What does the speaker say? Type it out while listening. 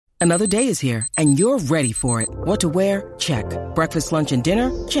Another day is here, and you're ready for it. What to wear? Check. Breakfast, lunch, and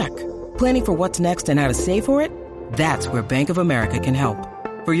dinner? Check. Planning for what's next and how to save for it? That's where Bank of America can help.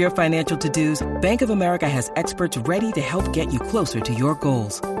 For your financial to-dos, Bank of America has experts ready to help get you closer to your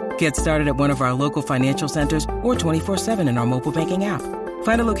goals. Get started at one of our local financial centers or 24/7 in our mobile banking app.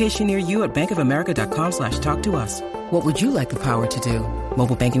 Find a location near you at bankofamerica.com/talktous. What would you like the power to do?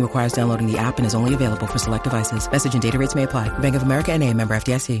 Mobile banking requires downloading the app and is only available for select devices. Message and data rates may apply. Bank of America N.A., member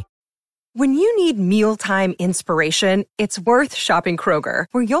FDIC. When you need mealtime inspiration, it's worth shopping Kroger,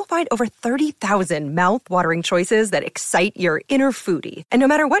 where you'll find over 30,000 mouth-watering choices that excite your inner foodie. And no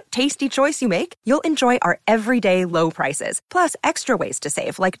matter what tasty choice you make, you'll enjoy our everyday low prices, plus extra ways to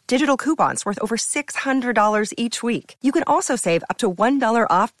save, like digital coupons worth over $600 each week. You can also save up to $1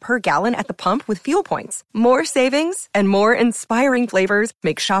 off per gallon at the pump with fuel points. More savings and more inspiring flavors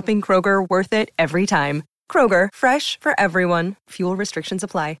make shopping Kroger worth it every time. Kroger, fresh for everyone. Fuel restrictions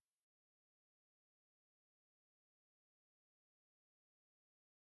apply.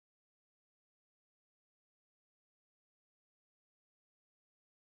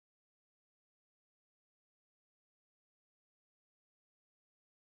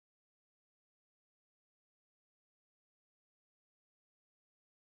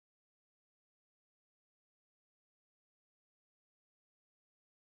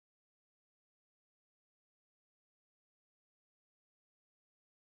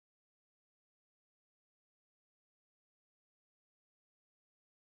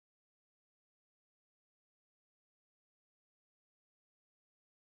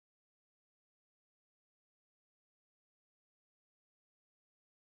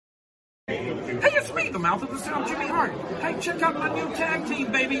 Hey, it's me, the mouth of the South, Jimmy Hart. Hey, check out my new tag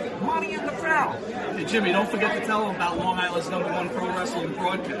team, baby, Monty and the Pharaoh. Hey, Jimmy, don't forget to tell them about Long Island's #1 pro wrestling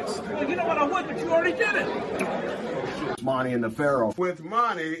broadcast. Well, you know what, I would, but you already did it. Monty and the Pharaoh. With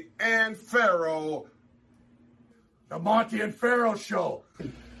Monty and Pharaoh. The Monty and Pharaoh Show.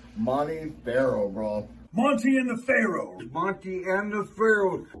 Monty and Pharaoh, bro. Monty and the Pharaoh. Monty and the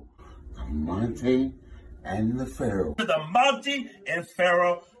Pharaoh. The Monty and the Pharaoh. The Monty and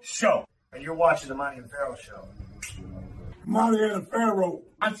Pharaoh Show. And you're watching the Monty and Pharaoh Show. Monty and the Pharaoh.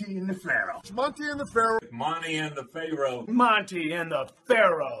 Monty and the Pharaoh. Monty and the Pharaoh. Monty and the Pharaoh. Monty and the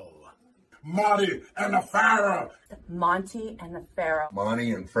Pharaoh. Monty and the Pharaoh. Monty and the Pharaoh.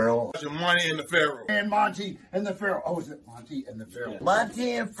 Monty and Pharaoh. Monty and the Pharaoh. And Monty and the Pharaoh. Oh, is it Monty and the Pharaoh?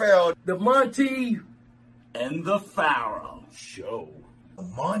 Monty and Pharaoh. The Monty and the Pharaoh Show. The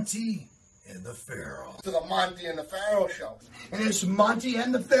Monty and the Pharaoh. To the Monty and the Pharaoh Show. And it's Monty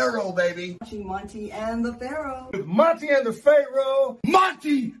and the Pharaoh, baby. Watching Monty and the Pharaoh. With Monty and the Pharaoh.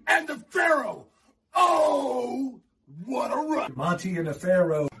 Monty and the Pharaoh. Oh, what a run. Monty and the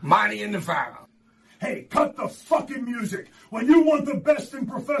Pharaoh. Monty and the Pharaoh. Hey, cut the fucking music. When you want the best in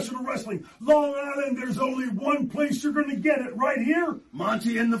professional wrestling, Long Island, there's only one place you're going to get it, right here.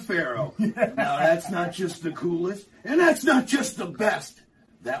 Monty and the Pharaoh. Now, that's not just the coolest, and that's not just the best.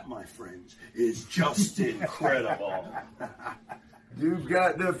 That, my friends, is just incredible. You've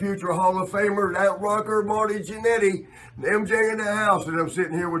got the future Hall of Famer, that rocker, Marty Jannetty, MJ in the house, and I'm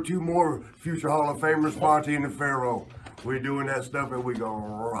sitting here with two more future Hall of Famers, Monty and the Pharaoh. We're doing that stuff, and we're going to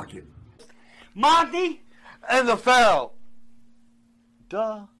rock it. Monty and the Pharaoh.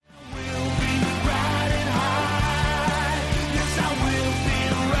 Duh.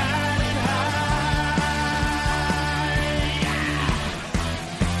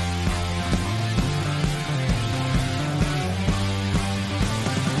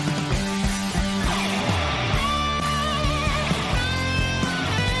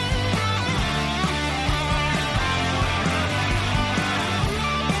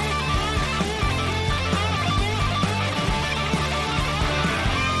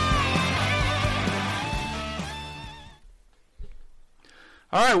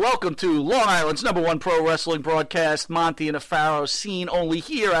 All right, welcome to Long Island's #1 pro wrestling broadcast, Monty and the Pharaoh, seen only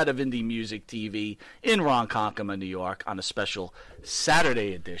here out of Indie Music TV in Ronkonkoma, New York, on a special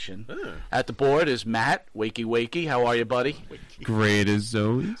Saturday edition. At the board is Matt, Wakey Wakey. How are you, buddy? Great as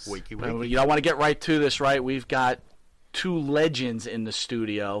always. Wakey Wakey. You know, I want to get right to this, right? We've got two legends in the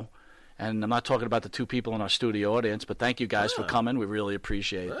studio, and I'm not talking about the two people in our studio audience, but thank you guys for coming. We really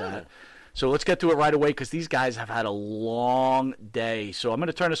appreciate that. So let's get to it right away because these guys have had a long day. So I'm going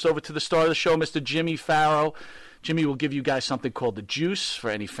to turn this over to the star of the show, Mr. Jimmy Pharaoh. Jimmy will give you guys something called the Juice for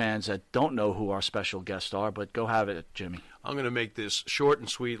any fans that don't know who our special guests are, but go have it, Jimmy. I'm going to make this short and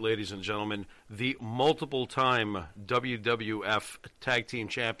sweet, ladies and gentlemen. The multiple-time WWF Tag Team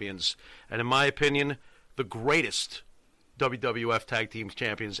Champions, and in my opinion, the greatest WWF Tag Team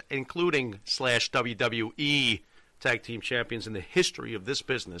Champions, including /WWE tag team champions in the history of this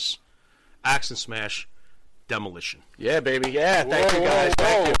business. Axe and Smash Demolition. Yeah, baby. Yeah, thank you guys.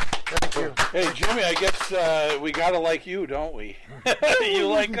 Thank you. Thank you. Hey, Jimmy, I guess we got to like you, don't we? You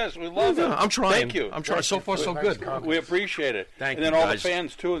like us. We love it. I'm trying. Thank you. I'm trying. So far, so good. We appreciate it. Thank you. you, And then all guys. the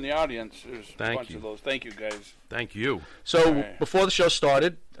fans, too, in the audience. There's Thank a bunch you. of those. Thank you, guys. Thank you. So before the show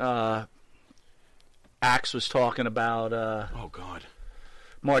started, Axe was talking about oh God,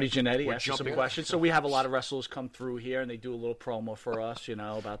 Marty Jannetty We're asked you some jumping- questions. So we have a lot of wrestlers come through here, and they do a little promo for us,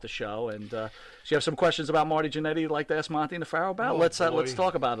 about the show. And so you have some questions about Marty Jannetty you'd like to ask Monty and the Pharaoh about? Oh, let's boy.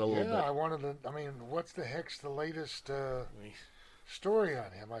 talk about it a little Yeah, bit. I wanted to. I mean, what's the heck's the latest story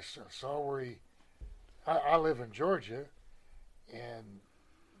on him? I saw where he. I live in Georgia, and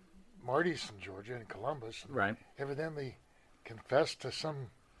Marty's from Georgia in Columbus. And Right. Evidently, confessed to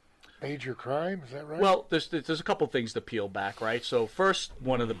some major crime. Is that right? Well, there's a couple things to peel back, right? So first,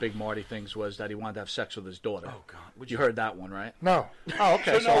 one of the big Marty things was that he wanted to have sex with his daughter. Oh God, you heard that one, right? No. Oh,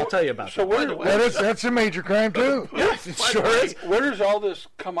 okay. So I'll tell you about So that. that's a major crime too. Yes, it sure is. Where does all this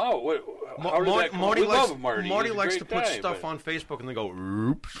come out? How did that come? Marty We likes, love Marty. Marty He's a likes great to put guy, stuff but- on Facebook and then go,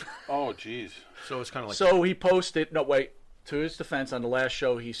 oops. Oh, jeez. So it's kind of like So he posted. No, wait. To his defense, on the last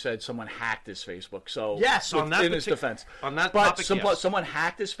show, he said someone hacked his Facebook. So Yes, on that in his partic- defense, on that but topic, yes. someone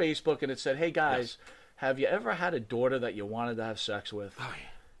hacked his Facebook and it said, "Hey guys, have you ever had a daughter that you wanted to have sex with?" Oh, yeah.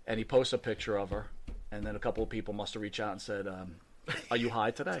 And he posts a picture of her, and then a couple of people must have reached out and said, "Are you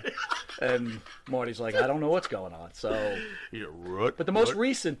high today?" And Marty's like, "I don't know what's going on." So, but the most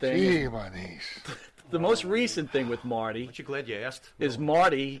recent thing, Gee, my knees. the most recent thing with Marty, Aren't you glad you asked? is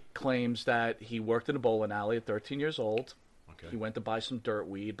Marty claims that he worked in a bowling alley at 13 years old. He went to buy some dirt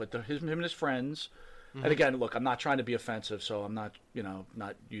weed, but him and his friends, and again, look, I'm not trying to be offensive, so I'm not,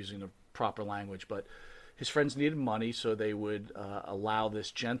 not using the proper language, but his friends needed money, so they would allow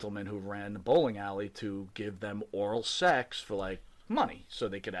this gentleman who ran the bowling alley to give them oral sex for, like, money, so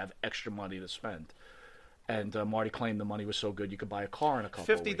they could have extra money to spend. And Marty claimed the money was so good you could buy a car in a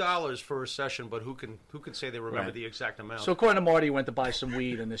couple of weeks. $50 for a session, but who can say they remember Right. the exact amount? So according to Marty, he went to buy some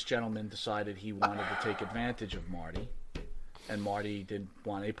weed, and this gentleman decided he wanted to take advantage of Marty. And Marty didn't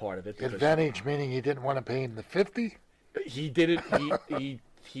want any part of it. because Advantage meaning he didn't want to pay him the 50. He didn't.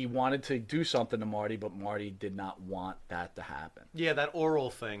 He wanted to do something to Marty, but Marty did not want that to happen. Yeah, that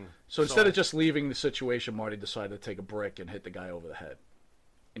oral thing. So instead of just leaving the situation, Marty decided to take a brick and hit the guy over the head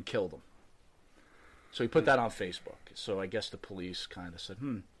and killed him. So he put that on Facebook. So I guess the police kind of said,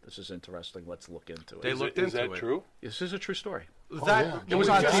 this is interesting. Let's look into it. They looked into it. Is that true? This is a true story. That It was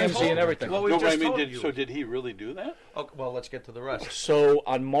on TMZ and everything. Well, we No, just but I mean, told you. so did he really do that? Okay, well, let's get to the rest. So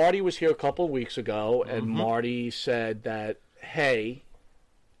on Marty was here a couple of weeks ago, and Marty said that, hey,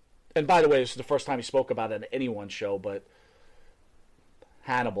 and by the way, this is the first time he spoke about it on anyone's show, but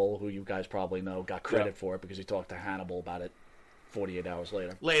Hannibal, who you guys probably know, got credit for it because he talked to Hannibal about it 48 hours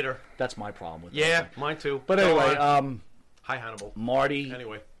later. That's my problem with it. Yeah, mine too. But Go anyway, on. Hi, Hannibal. Marty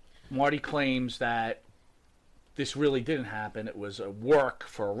Anyway. claims that this really didn't happen. It was a work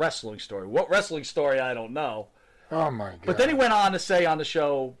for a wrestling story. What wrestling story, I don't know. Oh, my God. But then he went on to say on the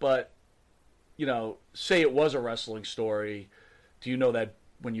show, but, say it was a wrestling story. Do you know that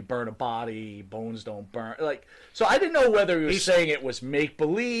when you burn a body, bones don't burn? So I didn't know whether he was saying it was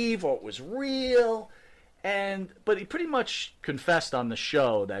make-believe or it was real. But he pretty much confessed on the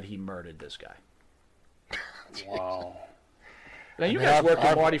show that he murdered this guy. Wow. Now, you guys worked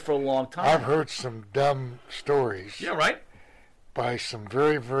with Marty for a long time. I've heard some dumb stories. Yeah, right? By some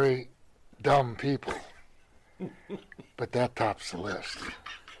very, very dumb people. But that tops the list.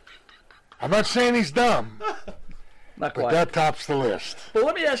 I'm not saying he's dumb. Not but quite. that tops the list. But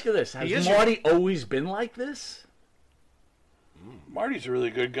let me ask you this. Has Marty always been like this? Marty's a really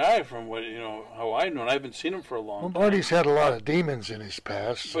good guy from how I know. I haven't seen him for a long Well, time. Marty's had a lot of demons in his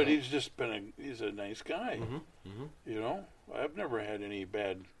past. But he's just he's a nice guy. I've never had any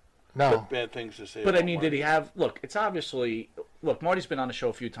bad things to say But about I mean, Marty. did he have... Look, it's obviously... Look, Marty's been on the show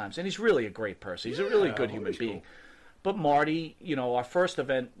a few times, and he's really a great person. He's a really good human being. Cool. But Marty, our first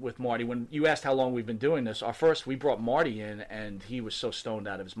event with Marty, when you asked how long we've been doing this, we brought Marty in, and he was so stoned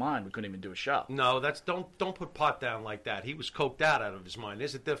out of his mind, we couldn't even do a show. No, don't put pot down like that. He was coked out of his mind.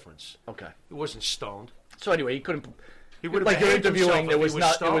 There's a difference. Okay. He wasn't stoned. So anyway, he couldn't... He would have like you're behaved interviewing. himself if he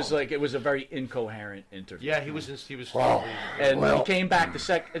was stoned. It was a very incoherent interview. Yeah, he was. Wow. And he came back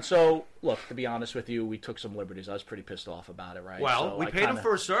and so look, to be honest with you, we took some liberties. I was pretty pissed off about it, right? Well, so we paid him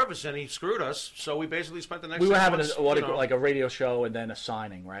for a service, and he screwed us. So we basically spent the next. We were 6 having months, like a radio show and then a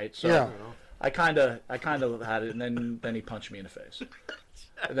signing, right? So Yeah. I kind of had it, and then he punched me in the face.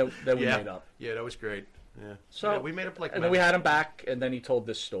 And then we made up. Yeah, that was great. Yeah. So Yeah, we made up like and then we had him back, and then he told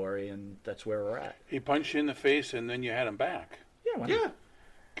this story, and that's where we're at. He punched you in the face, and then you had him back. Yeah. Yeah.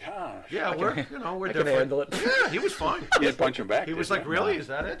 Gosh. Yeah, we're I different. can handle it. Yeah, he was fine. You didn't punch him back. He was did like, you? "Really? Is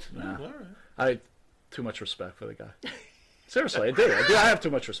that it?" Nah. All right. I had too much respect for the guy. Seriously, I do. I have too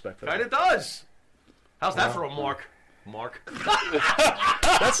much respect for the Kind guy. of does. How's that for a mark? Mark.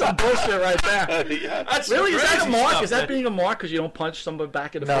 That's some bullshit right there. Yeah. That's Really? Is that a crazy mark? stuff, Is that man. being a mark because you don't punch somebody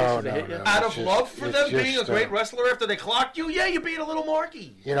back in the face if they hit you? Out of It's just- love for it's them being a just, great wrestler after they clocked you? Yeah, you're being a little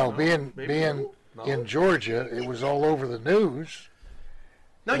marky. You know, being in Georgia, it was all over the news.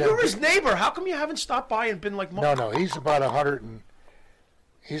 Now, You know, you're his neighbor. How come you haven't stopped by and been like, Mark? No, he's about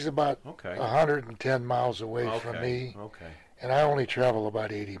 110 miles away from Okay, me. okay. And I only travel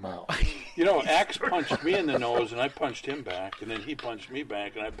about 80 miles. You know, Axe punched me in the nose, and I punched him back, and then he punched me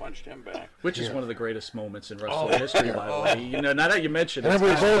back, and I punched him back. Which is one of the greatest moments in wrestling history, by the way. You know, now that you mention it, And then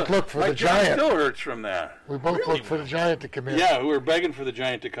we both look for My the jaw giant. still hurts from that. We both look for the giant to come in. Yeah, we were begging for the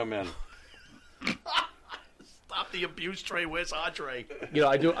giant to come in. Stop the abuse, Trey. Where's Andre? You know,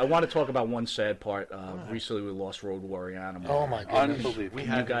 I want to talk about one sad part. Recently, we lost Road Warrior Animal. Oh, my goodness. Unbelievable.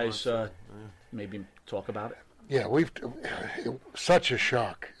 Can you guys maybe talk about it? Yeah, such a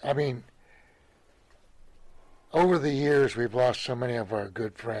shock. I mean, over the years, we've lost so many of our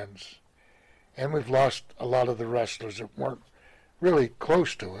good friends, and we've lost a lot of the wrestlers that weren't really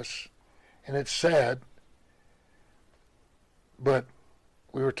close to us, and it's sad. But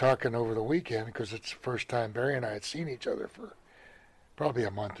we were talking over the weekend because it's the first time Barry and I had seen each other for probably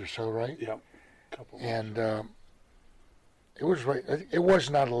a month or so, right? Yep. Couple months. And it was right. It was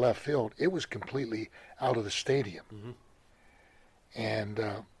not a left field. It was completely out of the stadium. Mm-hmm. And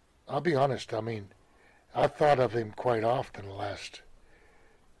I'll be honest. I mean, I've thought of him quite often the last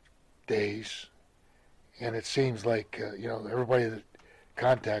days, and it seems like everybody that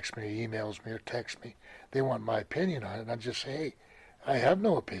contacts me, emails me, or texts me, they want my opinion on it. And I just say, hey, I have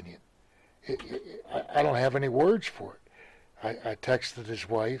no opinion. I don't have any words for it. I texted his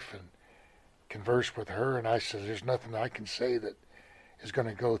wife and conversed with her, and I said, there's nothing I can say that is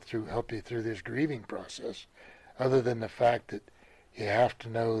going to help you through this grieving process, other than the fact that you have to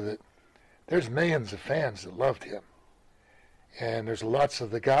know that there's millions of fans that loved him, and there's lots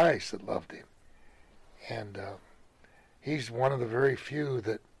of the guys that loved him, and he's one of the very few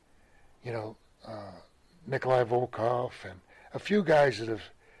that, Nikolai Volkov and a few guys that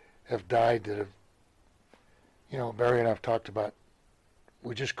have died that have, Barry and I've talked about,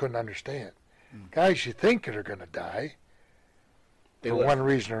 we just couldn't understand. Guys you think that are going to die for one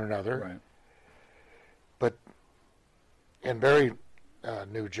reason or another. Right. And Barry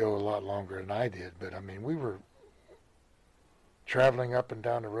knew Joe a lot longer than I did, but I mean, we were traveling up and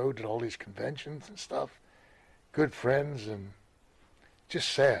down the road to all these conventions and stuff, good friends, and just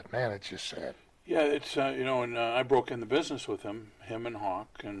sad, man. It's just sad. Yeah, it's and I broke in the business with him and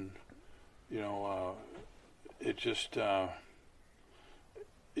Hawk, and it just I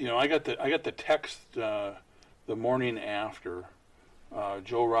got the text the morning after.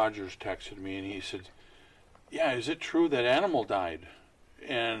 Joe Rogers texted me, and he said, "Yeah, is it true that Animal died?"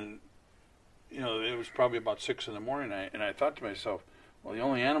 And it was probably about 6 in the morning, and I thought to myself, well, the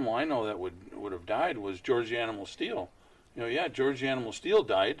only animal I know that would have died was George the Animal Steele. George the Animal Steele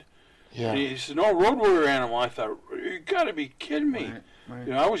died. Yeah. And he said, "No, Road Warrior Animal." I thought, you got to be kidding me. Right.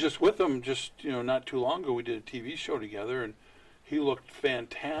 I was just with him not too long ago. We did a TV show together, and he looked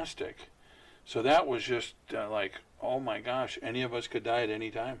fantastic. So that was just like, oh my gosh, any of us could die at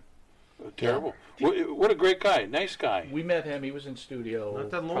any time. Terrible. What a great guy. Nice guy. We met him. He was in studio Not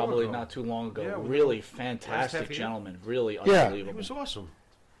that long probably ago. not too long ago. Yeah, really fantastic half gentleman. Really He unbelievable. was awesome.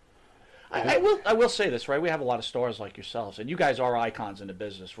 I will say this, right? We have a lot of stars like yourselves, and you guys are icons in the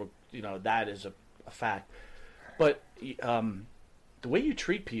business. That is a fact. But the way you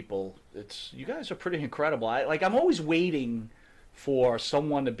treat people, you guys are pretty incredible. I'm always waiting for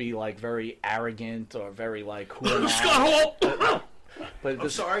someone to be like very arrogant or very like who am I? Scott Hall. But I'm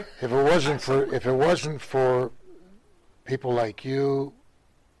sorry. If it wasn't for people like you,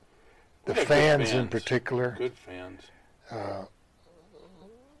 the Yeah, fans in particular, Good fans.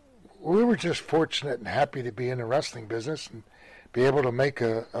 we were just fortunate and happy to be in the wrestling business and be able to make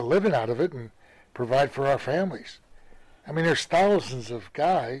a living out of it and provide for our families. I mean, there's thousands of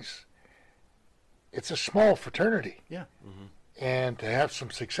guys. It's a small fraternity. Yeah. Mm-hmm. And to have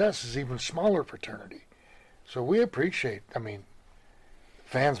some success is even smaller fraternity. So we appreciate,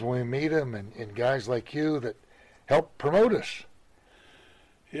 fans when we meet them and guys like you that help promote us.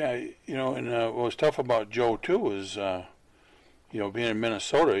 Yeah, and what was tough about Joe too was, being in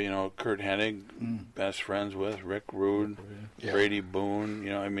Minnesota. Kurt Hennig, best friends with Rick Rude, Yeah. Brady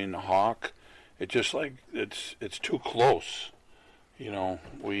Boone. Hawk, It's just like it's too close. You know,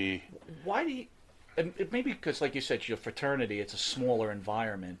 Why do you? And maybe because, like you said, your fraternity, it's a smaller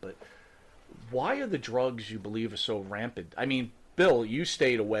environment. But why are the drugs you believe are so rampant? I mean, Bill, you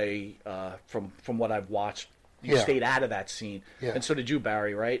stayed away from what I've watched. You stayed out of that scene, and so did you,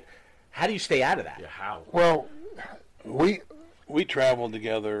 Barry. Right? How do you stay out of that? Yeah, how? Well, we traveled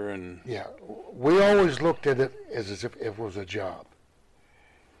together, and we always looked at it as if it was a job.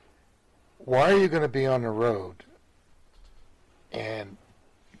 Why are you going to be on the road and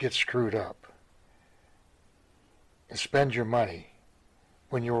get screwed up and spend your money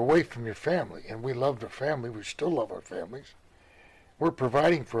when you're away from your family? And we loved our family. We still love our families. We're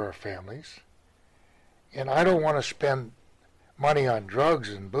providing for our families. And I don't want to spend money on drugs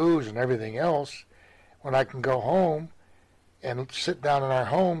and booze and everything else when I can go home and sit down in our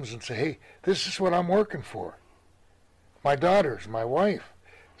homes and say, hey, this is what I'm working for. My daughters, my wife,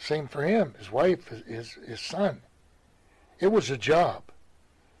 same for him, his wife, his son. It was a job.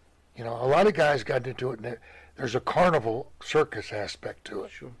 You know, a lot of guys got into it, and there's a carnival circus aspect to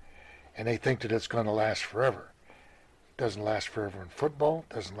it. Sure. And they think that it's going to last forever. It doesn't last forever in football.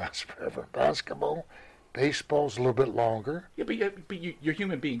 It doesn't last forever in basketball. Baseball's a little bit longer. Yeah, but you're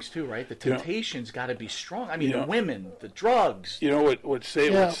human beings too, right? The temptation's got to be strong. I mean, the women, the drugs. You know what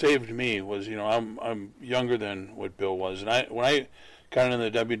saved me was, you know, I'm younger than what Bill was, and when I got into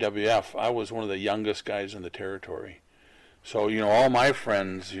the WWF, I was one of the youngest guys in the territory. So, you know, all my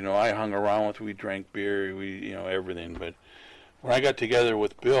friends, you know, I hung around with. We drank beer, you know, everything. But when I got together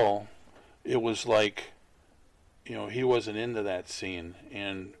with Bill, it was like, you know, he wasn't into that scene,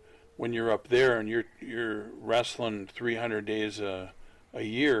 and when you're up there and you're wrestling 300 days a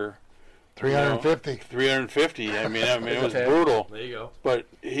year, 350. 350. I mean, it was brutal. There you go. But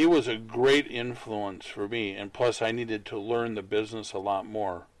he was a great influence for me, and plus I needed to learn the business a lot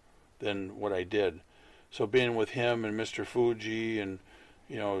more than what I did. So being with him and Mr. Fuji and,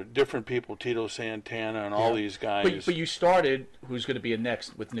 you know, different people, Tito Santana and all these guys. But you started, who's going to be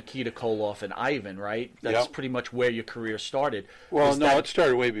next, with Nikita Koloff and Ivan, right? That's pretty much where your career started. Well, it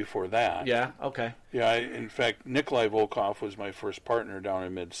started way before that. Yeah, okay. Yeah, in fact, Nikolai Volkov was my first partner down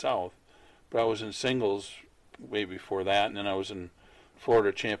in Mid-South. But I was in singles way before that, and then I was in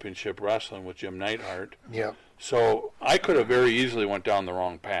Florida Championship Wrestling with Jim Neidhart. Yeah. So I could have very easily went down the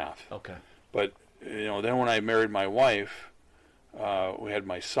wrong path. Okay. But, you know, then when I married my wife, we had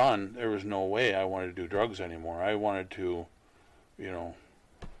my son, there was no way I wanted to do drugs anymore. I wanted to, you know,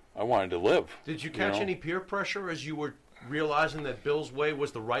 live. Did you catch any peer pressure as you were realizing that Bill's way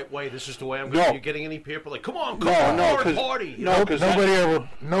was the right way? This is the way I'm going. No. You're getting any peer pressure? Like, come on, party. No, nobody ever,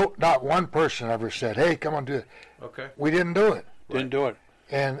 not one person ever said, hey, come on, do it. Okay. We didn't do it. Didn't do it.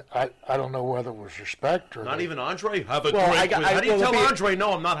 And I don't know whether it was respect or not even Andre. Have a drink. How do you tell Andre?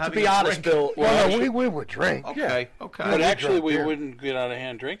 No, I'm not having. To be honest, Bill. Well, no, we would drink. Okay. But actually, we wouldn't get out of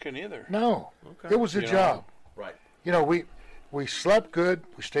hand drinking either. No. Okay. It was a job. Right. You know, we slept good.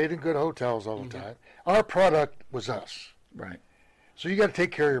 We stayed in good hotels all the time. Our product was us. Right. So you got to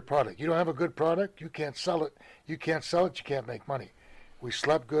take care of your product. You don't have a good product, you can't sell it. You can't sell it, you can't make money. We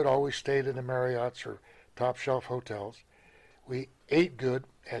slept good. Always stayed in the Marriotts or top shelf hotels. We ate good,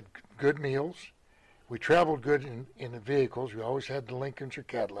 had good meals. We traveled good in the vehicles. We always had the Lincolns or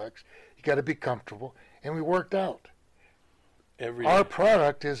Cadillacs. You got to be comfortable. And we worked out. Our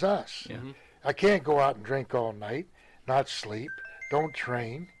product is us. Yeah. I can't go out and drink all night, not sleep, don't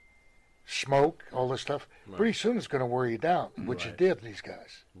train, smoke, all this stuff. Right. Pretty soon it's going to wear you down, which it did, these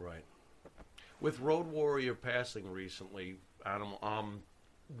guys. Right. With Road Warrior passing recently, Adam,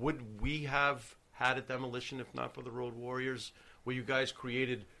 would we have had a demolition if not for the Road Warriors? Were you guys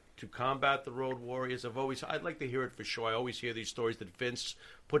created to combat the Road Warriors? I'd like to hear it for sure. I always hear these stories that Vince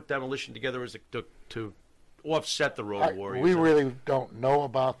put demolition together as to offset the Road Warriors. We really don't know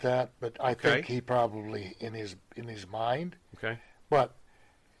about that, but I think he probably in his mind. Okay. But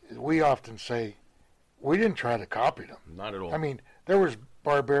we often say we didn't try to copy them. Not at all. I mean, there was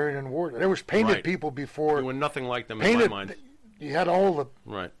Barbarian and Warrior. There was painted people before. You were nothing like them in my mind. You had all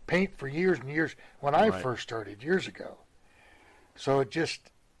the paint for years and years when I first started years ago. So it just,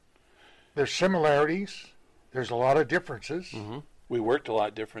 there's similarities. There's a lot of differences. Mm-hmm. We worked a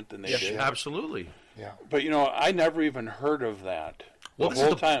lot different than they did. Absolutely. Yeah. But, you know, I never even heard of that. Well, this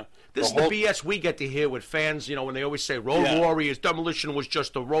is the BS we get to hear with fans, you know, when they always say Road Warriors, demolition was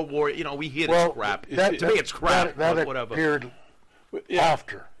just a Road Warrior. You know, we hear this crap. To me, it's crap. That whatever. appeared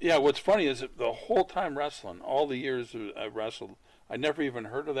after. Yeah, what's funny is that the whole time wrestling, all the years I wrestled, I never even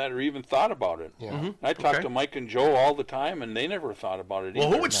heard of that or even thought about it. Yeah. Mhm. I talk Okay. to Mike and Joe all the time, and they never thought about it Well,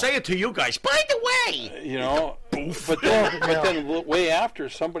 either. who would say it to you guys? By the way, You know, but then way after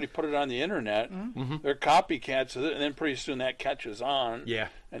somebody put it on the internet, they're copycats of it, and then pretty soon that catches on. Yeah.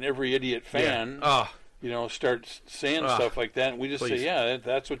 And every idiot fan, Oh. starts saying Ah, stuff like that, and we just please. say, yeah,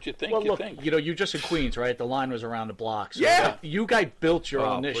 that's what you think. Well, you look, think. you're just in Queens, right? The line was around the block. So Yeah. you guys built your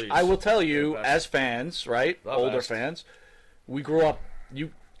Oh, own niche. please. I will tell you, The best. as fans, right? The Older best. fans, we grew up.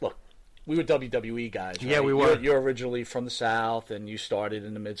 We were WWE guys. Right? Yeah, we were. You're originally from the South, and you started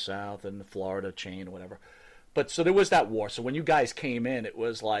in the Mid-South and the Florida chain or whatever. But so there was that war. So when you guys came in, it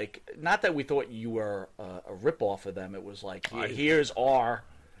was like, not that we thought you were a ripoff of them. It was like, here's our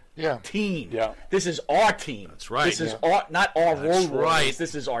team. Yeah. This is our team. That's right. This is our, not our That's Road right. Warriors.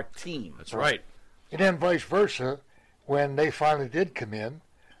 This is our team. That's right. And then vice versa, when they finally did come in,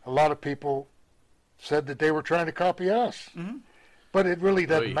 a lot of people said that they were trying to copy us. Mm-hmm. But it really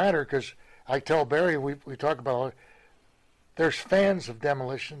doesn't Oy. matter, because I tell Barry, we talk about it, there's fans of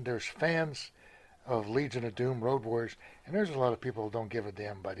Demolition, there's fans of Legion of Doom, Road Warriors, and there's a lot of people who don't give a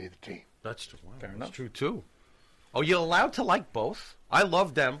damn about either team. That's true. Fair That's enough. true too. Oh, you're allowed to like both. I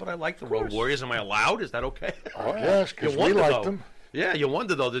love them, but I like the Road Warriors. Am I allowed? Is that okay? Yes, because You we wonder, like though. them. Yeah, you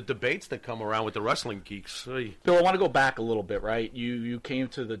wonder though the debates that come around with the wrestling geeks. Oy. Bill, I want to go back a little bit, right? You came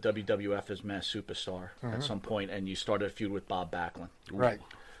to the WWF as Mass Superstar at some point, and you started a feud with Bob Backlund. Right.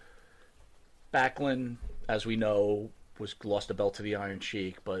 Backlund, as we know, lost the belt to the Iron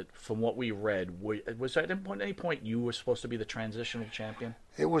Sheik, but from what we read, was at any point you were supposed to be the transitional champion?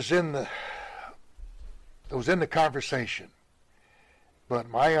 It was in the conversation, but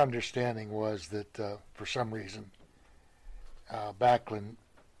my understanding was that for some reason Backlund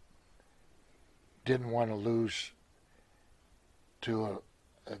didn't want to lose to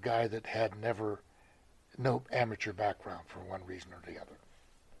a guy that had no amateur background for one reason or the other.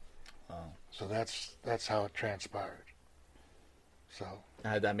 So that's how it transpired. So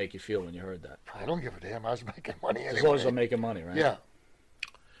How did that make you feel when you heard that? I don't give a damn. I was making money anyway. As long as I'm making money, right? Yeah.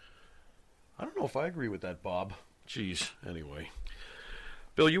 I don't know if I agree with that, Bob. Jeez. Anyway,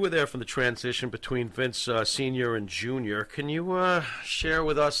 Bill, you were there for the transition between Vince Sr. and Jr. Can you share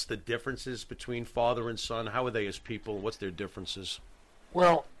with us the differences between father and son? How are they as people? What's their differences?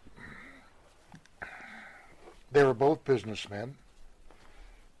 Well, they were both businessmen.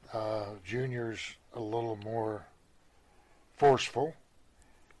 Junior's a little more forceful.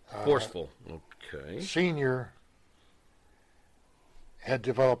 Forceful. Okay. Senior had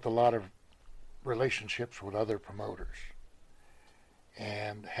developed a lot of relationships with other promoters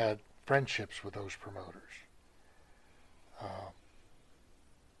and had friendships with those promoters.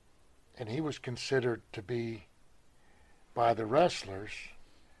 And he was considered to be, by the wrestlers,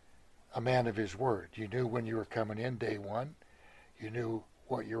 a man of his word. You knew when you were coming in day one. You knew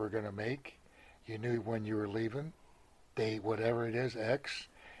what you were going to make. You knew when you were leaving, day whatever it is, X.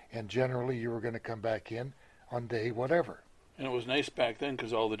 And generally you were going to come back in on day whatever. And it was nice back then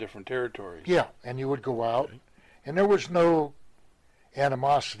because all the different territories. Yeah, and you would go out, and there was no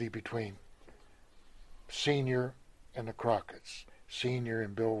animosity between Senior and the Crockett's, Senior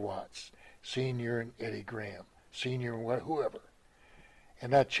and Bill Watts, Senior and Eddie Graham, Senior and whoever.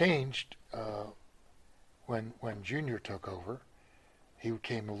 And that changed when Junior took over. He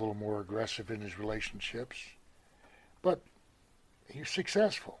became a little more aggressive in his relationships, but he was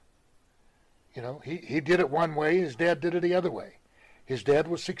successful. You know, he did it one way, his dad did it the other way. His dad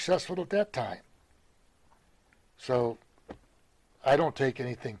was successful at that time. So I don't take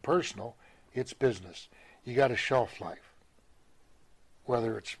anything personal. It's business. You got a shelf life,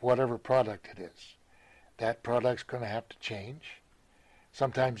 whether it's whatever product it is. That product's going to have to change.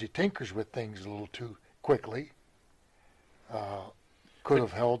 Sometimes he tinkers with things a little too quickly. Could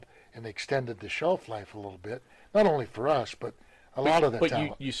have held and extended the shelf life a little bit, not only for us, but a lot of the talent.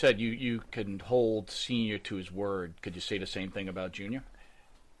 But you said you can hold Senior to his word. Could you say the same thing about Junior?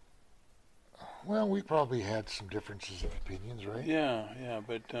 Well, we probably had some differences of opinions, right? Yeah,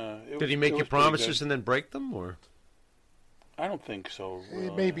 but Did he make you promises and then break them, or? I don't think so.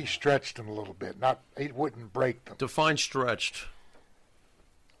 It maybe stretched them a little bit. He wouldn't break them. Define stretched.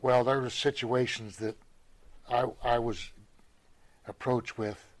 Well, there were situations that I was approached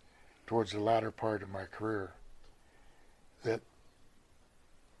with towards the latter part of my career that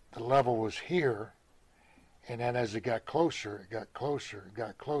the level was here, and then as it got closer, it got closer, it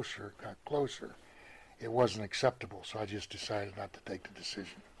got closer, it got closer. It wasn't acceptable, so I just decided not to take the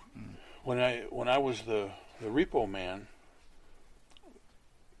decision. When I was the repo man,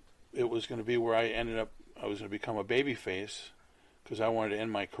 it was going to be where I was going to become a babyface because I wanted to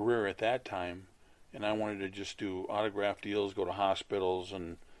end my career at that time and I wanted to just do autograph deals, go to hospitals,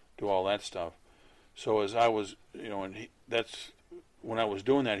 and do all that stuff. So as I was, and that's when I was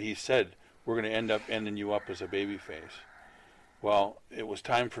doing that, he said, "We're going to end up ending you up as a babyface." Well, it was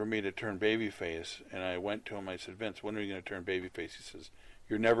time for me to turn babyface, and I went to him. I said, "Vince, when are you going to turn babyface?" He says,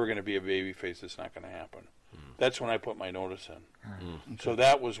 "You're never going to be a babyface. It's not going to happen." That's when I put my notice in. So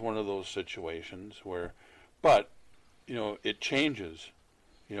that was one of those situations where, but, it changes.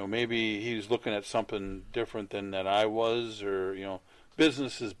 Maybe he's looking at something different than that I was, or,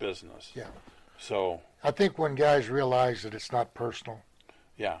 business is business. Yeah. So I think when guys realize that it's not personal.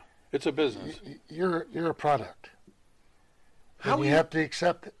 Yeah, it's a business. You're a product. How and you have to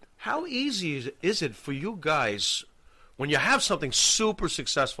accept it. How easy is it for you guys when you have something super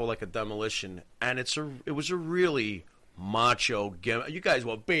successful like a Demolition, and it was a really macho gimmick? You guys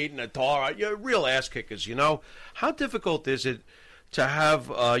were beating a tar. You're real ass kickers, How difficult is it to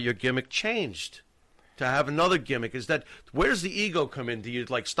have your gimmick changed? To have another gimmick? Where does the ego come in? Do you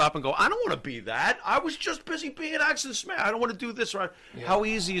stop and go, I don't want to be that. I was just busy being Axel Smith. I don't want to do this. Right? Yeah. How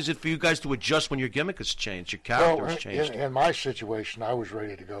easy is it for you guys to adjust when your gimmick has changed, your character has changed? In my situation, I was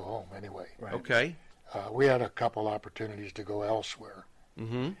ready to go home anyway. Right. Okay. We had a couple opportunities to go elsewhere,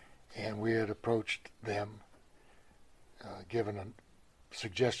 and we had approached them,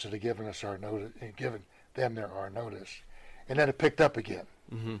 suggested giving us our notice, giving them our notice, and then it picked up again.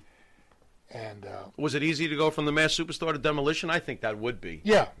 Mm-hmm. And was it easy to go from the Masked Superstar to Demolition? I think that would be.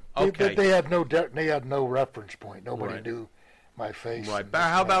 Yeah. Okay. They had no reference point. Nobody knew my face. Right.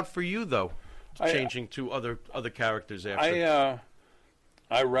 How about for you though? Changing to other characters after.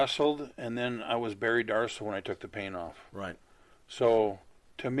 I wrestled, and then I was Barry Darsow when I took the paint off. Right. So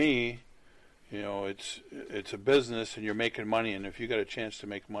to me, it's a business, and you're making money, and if you got a chance to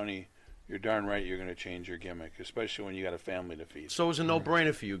make money, you're darn right you're going to change your gimmick, especially when you got a family to feed. So it was a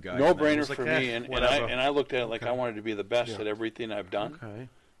no-brainer for you guys. No-brainer for me, and I looked at it like I wanted to be the best at everything I've done. Okay.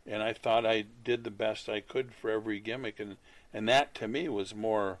 And I thought I did the best I could for every gimmick, and that to me was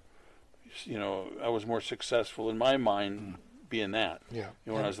more, I was more successful in my mind being that. Yeah.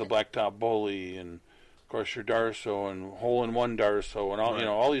 When I was the Blacktop Bully, and of course your Darsow, and Hole-in-One Darsow, and all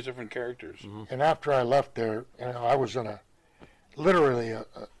all these different characters. Mm-hmm. And after I left there, I was in literally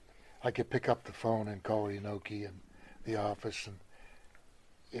I could pick up the phone and call Inoki and the office, and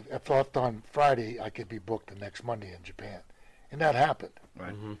if left on Friday, I could be booked the next Monday in Japan, and that happened.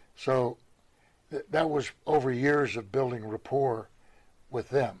 Right. Mm-hmm. So that was over years of building rapport with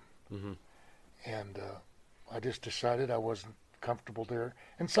them, and I just decided I wasn't comfortable there.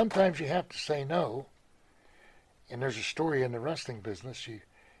 And sometimes you have to say no. And there's a story in the wrestling business. You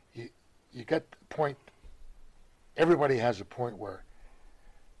get the point. Everybody has a point where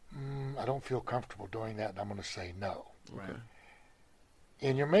I don't feel comfortable doing that, and I'm going to say no. Right.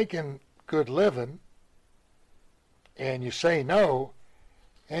 And you're making good living, and you say no,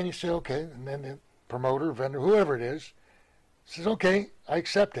 and you say okay, and then the promoter, vendor, whoever it is, says okay, I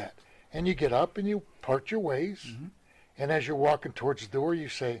accept that. And you get up and you part your ways, and as you're walking towards the door, you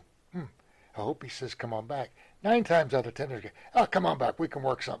say, I hope he says come on back. 9 times out of 10, they go, come on back, we can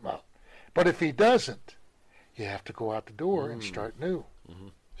work something out. But if he doesn't, you have to go out the door and start new.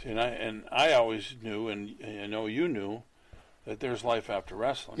 See, and I always knew, and I know you knew, that there's life after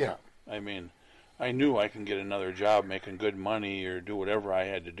wrestling. Yeah. I mean, I knew I can get another job making good money or do whatever I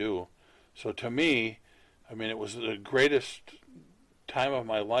had to do. So to me, I mean, it was the greatest time of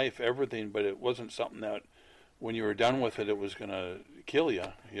my life, everything, but it wasn't something that when you were done with it, it was going to kill you.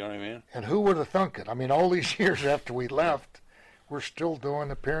 You know what I mean? And who would have thunk it? I mean, all these years after we left, we're still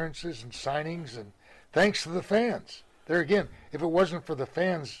doing appearances and signings, and thanks to the fans. There again, if it wasn't for the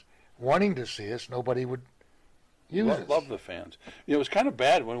fans wanting to see us, nobody would use us. Love the fans. It was kind of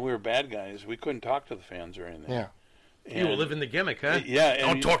bad when we were bad guys. We couldn't talk to the fans or anything. Yeah. You were living the gimmick, huh? Yeah.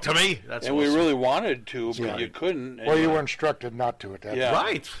 Don't talk to me. That's and awesome. we really wanted to, but you couldn't. Well, you were instructed not to at that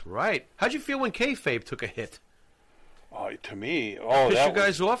time. Right. How'd you feel when kayfabe took a hit? To me, pissed you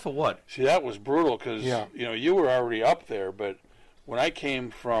guys off or what? See, that was brutal because you were already up there, but when I came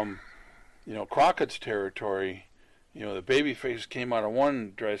from, Crockett's territory, the babyface came out of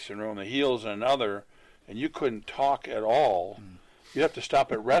one dressing room, the heels in another, and you couldn't talk at all. You'd have to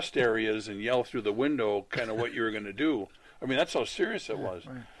stop at rest areas and yell through the window kind of what you were going to do. I mean, that's how serious it was.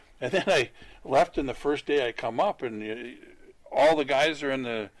 Right. And then I left, and the first day I come up, and all the guys are in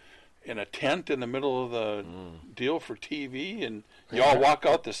the in a tent in the middle of the deal for TV, and you all walk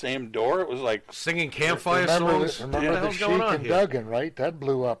out the same door. It was like singing campfire Remember songs. the Sheik and Duggan, right? That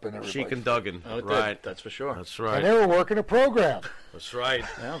blew up in everybody. Sheik and Duggan, Oh, it did. right? That's for sure. That's right. And they were working a program. That's right.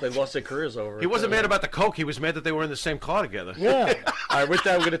 Well, they lost their careers over it. He wasn't mad about the coke. He was mad that they were in the same car together. Yeah. All right, with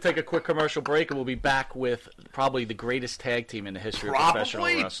that, we're going to take a quick commercial break, and we'll be back with probably the greatest tag team in the history of professional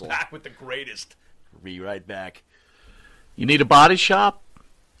Probably wrestling. back with the greatest. Be right back. You need a body shop?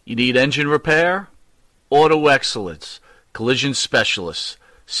 You need engine repair? Auto Excellence. Collision Specialists.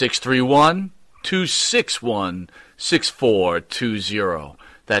 631-261-6420.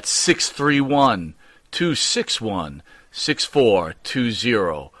 That's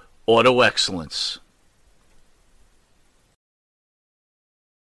 631-261-6420. Auto Excellence.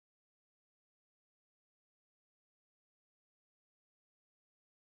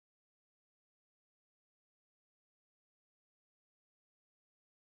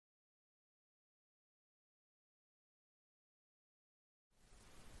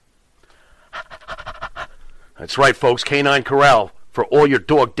 That's right, folks. Canine Corral for all your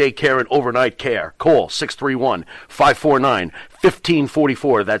dog daycare and overnight care. Call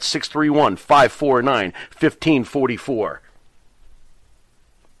 631-549-1544. That's 631-549-1544.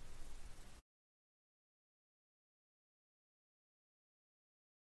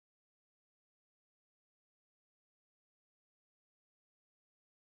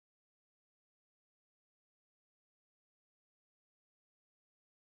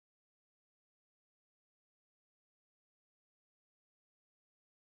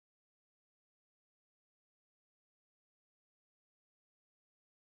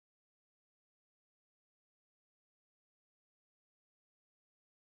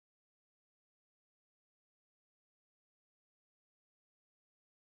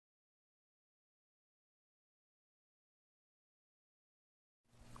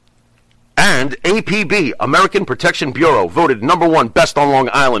 And APB, American Protection Bureau, voted #1 best on Long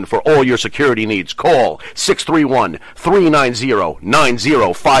Island for all your security needs. Call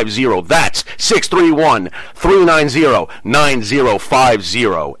 631-390-9050. That's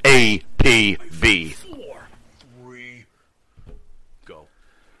 631-390-9050. APB.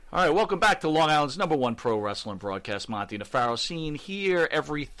 All right, welcome back to Long Island's #1 pro wrestling broadcast, Monty Nefaro, seen here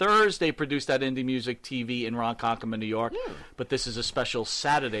every Thursday, produced at Indie Music TV in Ronkonkoma, New York. But this is a special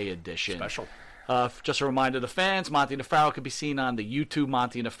Saturday edition. Special. Just a reminder to the fans, Monty Nefaro can be seen on the YouTube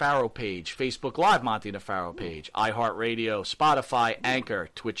Monty Nefaro page, Facebook Live Monty Nefaro page, iHeartRadio, Spotify, Anchor,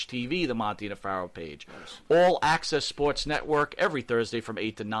 Twitch TV, the Monty Nefaro page. All Access Sports Network every Thursday from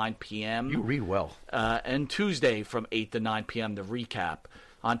 8 to 9 p.m. You read well. And Tuesday from 8 to 9 p.m. the recap.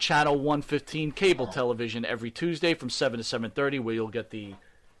 On Channel 115 cable television every Tuesday from 7 to 7:30, where you'll get the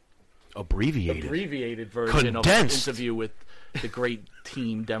abbreviated version of an interview with the great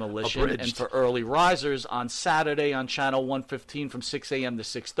team Demolition. Abridged. And for early risers, on Saturday on Channel 115 from 6 a.m. to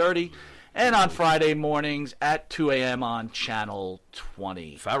 6:30, and on Friday mornings at 2 a.m. on Channel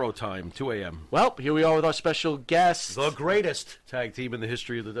 20. Faro time, 2 a.m. Well, here we are with our special guest. The greatest tag team in the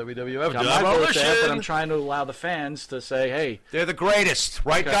history of the WWF. I'm not voting there, but I'm trying to allow the fans to say, hey. They're the greatest.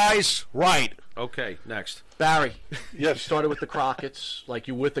 Right, guys? Right. Okay, next. Barry. Yes. You started with the Crockett's, like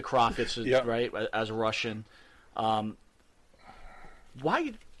you with the Crockett's, Yeah. right, as a Russian.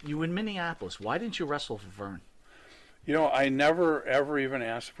 Why, you in Minneapolis, why didn't you wrestle for Vern? You know, I never, ever even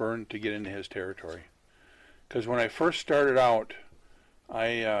asked Vern to get into his territory. Because when I first started out,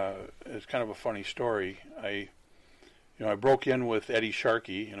 it's kind of a funny story. I broke in with Eddie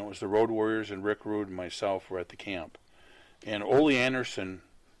Sharkey, and it was the Road Warriors and Rick Rude and myself were at the camp. And Ole Anderson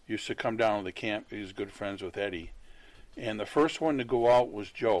used to come down to the camp. He was good friends with Eddie. And the first one to go out was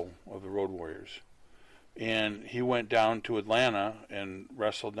Joe of the Road Warriors. And he went down to Atlanta and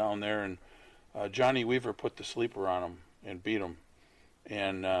wrestled down there, and Johnny Weaver put the sleeper on him and beat him.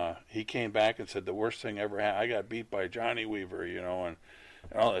 And he came back and said, the worst thing ever happened. I got beat by Johnny Weaver, and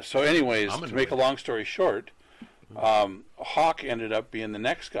all this. So anyways, to make a long story short, Hawk ended up being the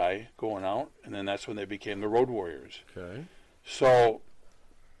next guy going out, and then that's when they became the Road Warriors. Okay. So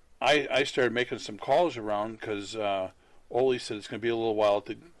I started making some calls around because Ole said it's going to be a little while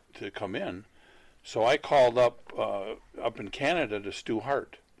to come in. So I called up in Canada to Stu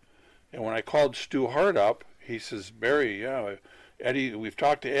Hart. And when I called Stu Hart up, he says, Barry, yeah, Eddie, we've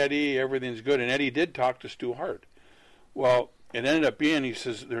talked to Eddie, everything's good. And Eddie did talk to Stu Hart. Well, it ended up being, he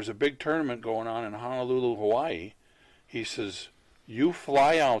says, there's a big tournament going on in Honolulu, Hawaii. He says, you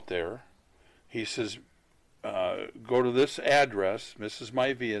fly out there. He says, go to this address, Mrs.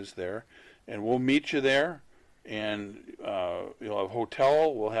 Maivia's there, and we'll meet you there. And you'll have a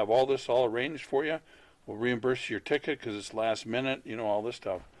hotel. We'll have all this all arranged for you. We'll reimburse your ticket because it's last minute, all this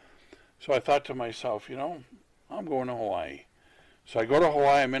stuff. So I thought to myself, I'm going to Hawaii. So I go to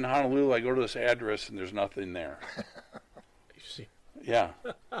Hawaii. I'm in Honolulu. I go to this address, and there's nothing there. You see. Yeah.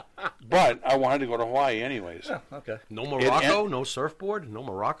 But I wanted to go to Hawaii anyways. Oh, okay. No Morocco? No surfboard? No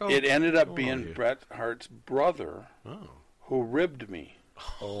Morocco? It ended up being Bret Hart's brother who ribbed me.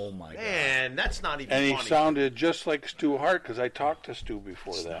 Oh, my God. Man, that's not even funny. And funny. he sounded just like Stu Hart because I talked to Stu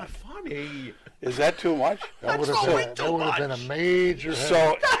before that. Not funny. Is that too much? That would have been a major.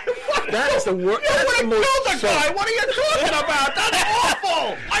 So that is the worst. You would have killed the guy. What are you talking about? That's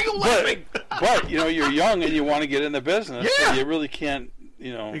awful. Why are you laughing? But you're young and you want to get in the business. Yeah. So you really can't.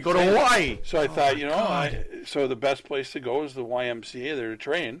 You go to Hawaii. So I thought, so the best place to go is the YMCA there to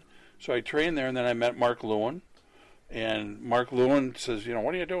train. So I trained there, and then I met Mark Lewin. And Mark Lewin says,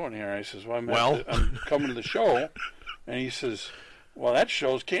 what are you doing here? I says, I'm coming to the show. And he says, well, that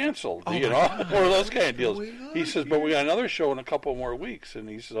show's canceled, or those kind of deals. He says, but we got another show in a couple more weeks. And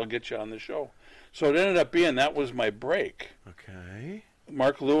he says, I'll get you on the show. So it ended up being that was my break. Okay.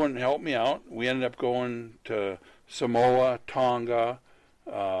 Mark Lewin helped me out. We ended up going to Samoa, Tonga.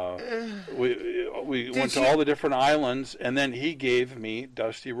 We went to all the different islands, and then he gave me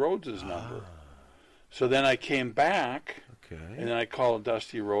Dusty Rhodes' number. So then I came back, and then I called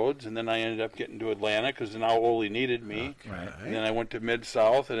Dusty Rhodes, and then I ended up getting to Atlanta because now Ole needed me. Okay. And then I went to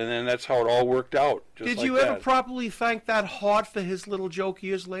Mid-South, and then that's how it all worked out. Did you ever properly thank that Hart for his little joke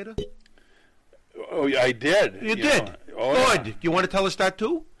years later? Oh, yeah, I did. You did? Good. Yeah. You want to tell us that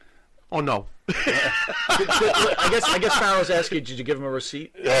too? Oh, no. I guess Farrell's asking, did you give him a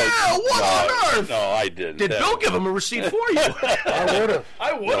receipt? Yeah, what on earth? No, I didn't. Did Bill give him a receipt for you? I would have.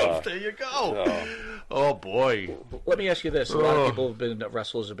 I would have. There you go. Oh, boy. Let me ask you this. A lot of people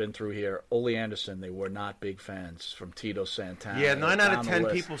wrestlers have been through here. Ole Anderson, they were not big fans from Tito Santana. Yeah, 9 out of 10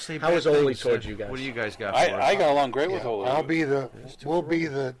 people say How was Ole things, towards you guys? What do you guys got for I got along great with Ole. We'll be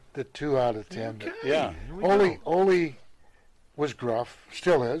the 2 out of 10. Okay. Yeah. Ole was gruff,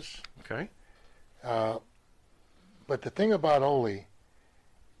 still is. Okay. But the thing about Ole,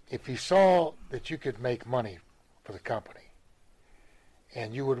 if he saw that you could make money for the company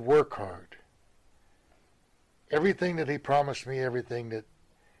and you would work hard, everything that he promised me, everything that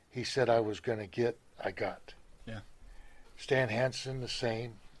he said I was going to get, I got. Yeah. Stan Hansen, the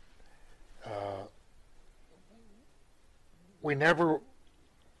same. We never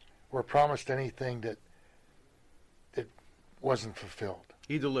were promised anything that wasn't fulfilled.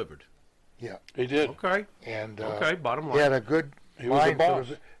 He delivered. Yeah. He did. Okay. And bottom line. he had a good mind boss.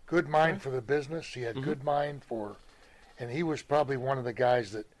 for the business. He had good mind for, and he was probably one of the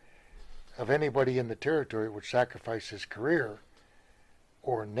guys that, of anybody in the territory, would sacrifice his career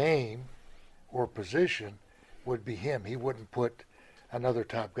or name or position, would be him. He wouldn't put another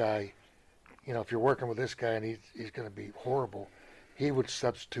top guy. If you're working with this guy and he's going to be horrible, he would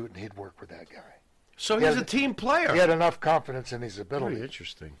substitute and he'd work with that guy. So he's a team player. He had enough confidence in his ability. Very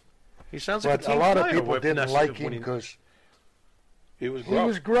interesting. He sounds like a team lot player. of people didn't like him because he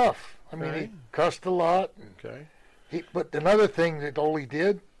was gruff. I mean, he cussed a lot. But another thing that Ole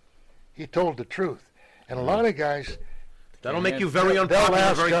did, he told the truth. And a lot of guys... That'll make you very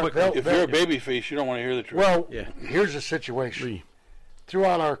unpopular very quickly. If you're a babyface, you don't want to hear the truth. Well, here's the situation.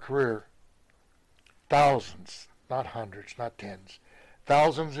 Throughout our career, thousands, not hundreds, not tens,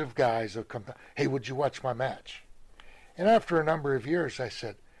 thousands of guys have come, hey, would you watch my match? And after a number of years, I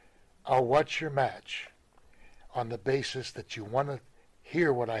said, I'll watch your match on the basis that you want to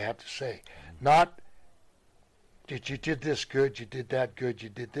hear what I have to say. Not, you did this good, you did that good, you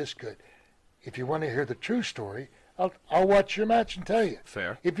did this good. If you want to hear the true story, I'll watch your match and tell you.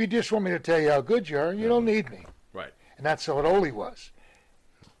 Fair. If you just want me to tell you how good you are, you don't need me. Right. And that's what Ole was.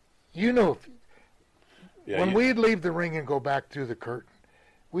 When we'd leave the ring and go back through the curtain,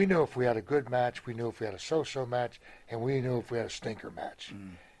 we knew if we had a good match, we knew if we had a so-so match, and we knew if we had a stinker match.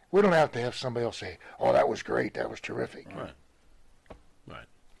 We don't have to have somebody else say, oh, that was great, that was terrific. Right.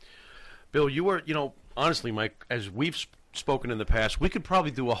 Bill, you were, honestly, Mike, as we've spoken in the past, we could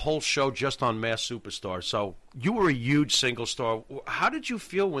probably do a whole show just on Masked Superstar. So you were a huge single star. How did you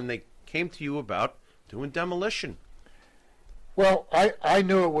feel when they came to you about doing Demolition? Well, I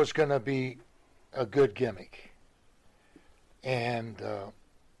knew it was going to be a good gimmick. And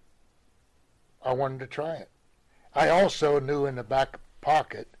I wanted to try it. I also knew in the back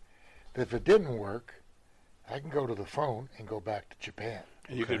pocket that if it didn't work, I can go to the phone and go back to Japan.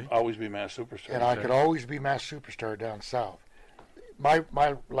 And you could always be Masked Superstar. And I could always be Masked Superstar down south. My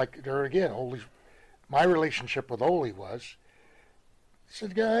relationship with Ole was, he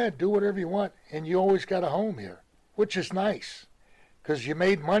said, go ahead, do whatever you want, and you always got a home here, which is nice, because you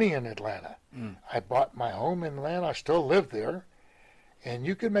made money in Atlanta. I bought my home in Atlanta. I still live there, And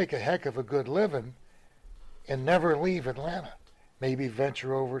you could make a heck of a good living and never leave Atlanta. Maybe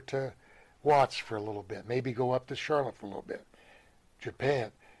venture over to Watts for a little bit. Maybe go up to Charlotte for a little bit.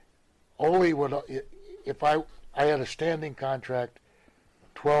 Japan. Only would, if I had a standing contract,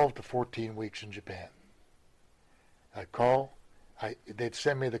 12 to 14 weeks in Japan. I'd call, they'd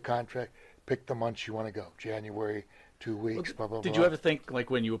send me the contract, pick the months you want to go. January, 2 weeks, blah, blah, blah. Did you ever think, like,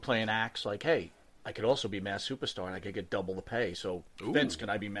 when you were playing acts, like, hey, I could also be Mass Superstar and I could get double the pay. So, Vince, can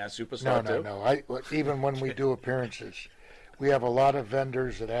I be Mass Superstar too? No. Even when we do appearances, we have a lot of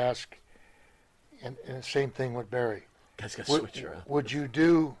vendors that ask, and the same thing with Barry. Guys got to switch around. Would you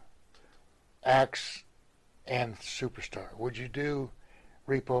do acts and Superstar? Would you do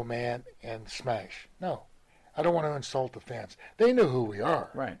Repo Man and Smash? No. I don't want to insult the fans. They know who we are.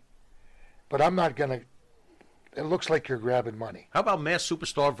 Right. But I'm not going to. It looks like you're grabbing money. How about Mass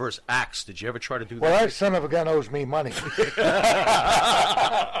Superstar versus Axe? Did you ever try to do Well, that? that son of a gun owes me money. So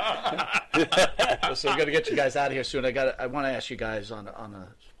we're going to get you guys out of here soon. I want to ask you guys on a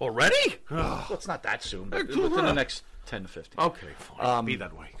already? Well, it's not that soon, but within the next 10 to 15. Okay, fine. Be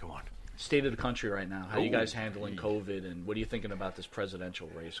that way. Go on. State of the country right now. How are you guys handling COVID, and what are you thinking about this presidential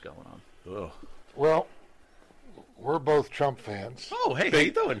race going on? Well, we're both Trump fans. Oh, hey, how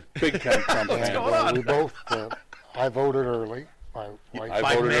you doing? Big time Trump What's fan. going on? We both. I voted early. My wife.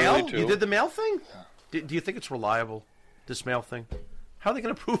 I voted mail? early, too. You did the mail thing? Yeah. Do you think it's reliable, this mail thing? How are they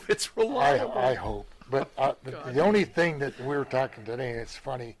going to prove it's reliable? I hope. But the only thing that we were talking today, and it's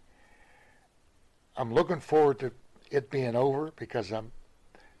funny, I'm looking forward to it being over because I'm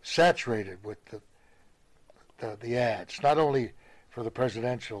saturated with the ads, not only for the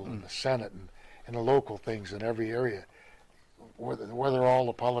presidential and the Senate and the local things in every area, whether all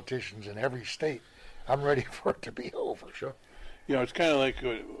the politicians in every state. I'm ready for it to be over. Sure. You know, it's kind of like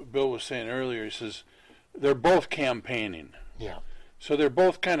what Bill was saying earlier. He says they're both campaigning. Yeah. So they're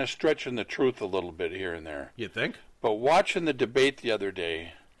both kind of stretching the truth a little bit here and there. You think? But watching the debate the other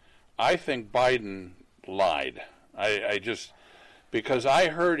day, I think Biden lied. I just, because I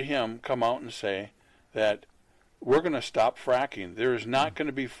heard him come out and say that we're going to stop fracking. There is not going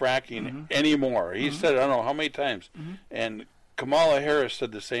to be fracking anymore. He said it, I don't know how many times. And Kamala Harris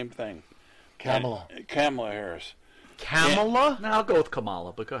said the same thing. Kamala Harris. Kamala? No, I'll go with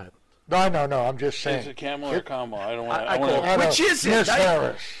Kamala, but go ahead. No, I'm just saying. Is it Kamala or Kamala? I don't want to. Which is it? Miss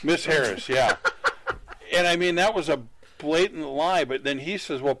Harris. Miss Harris, yeah. And I mean, that was a blatant lie, but then he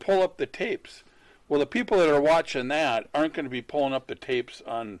says, well, pull up the tapes. Well, the people that are watching that aren't going to be pulling up the tapes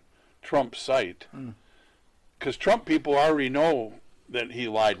on Trump's site. Because Trump people already know that he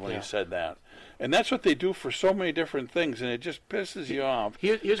lied when he said that. And that's what they do for so many different things, and it just pisses you off.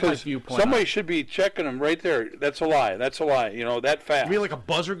 Here's my viewpoint. Somebody should be checking them right there. That's a lie. That's a lie. You know, that fast. You mean like a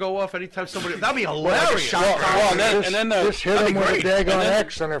buzzer go off anytime somebody... That'd be hilarious. Just hit them with a daggone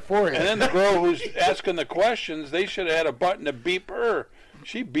X on their forehead. And then the girl who's asking the questions, they should have had a button to beep her.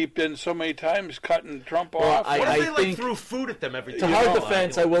 She beeped in so many times, cutting Trump off. What if they threw food at them every time? To her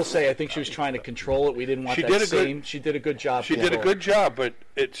defense, I will say, I think she was trying to control it. We didn't want that same. She did a good job. She did a good job, but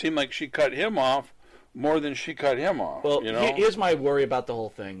it seemed like she cut him off more than she cut him off. Well, you know? Here's my worry about the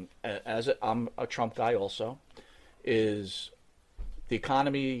whole thing. I'm a Trump guy also, is the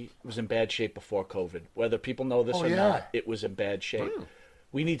economy was in bad shape before COVID. Whether people know this or not, it was in bad shape.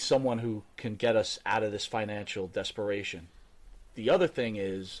 We need someone who can get us out of this financial desperation. The other thing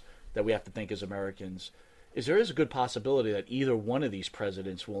is that we have to think as Americans is there is a good possibility that either one of these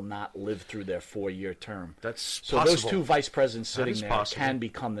presidents will not live through their 4-year term. That's so possible. Those two vice presidents sitting there possible. can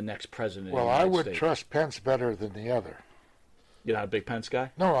become the next president. Well, of the I United would States. trust Pence better than the other. You're not a big Pence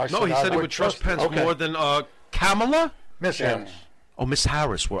guy? No, he said he would trust Pence more than Kamala? Miss Harris. Oh, Miss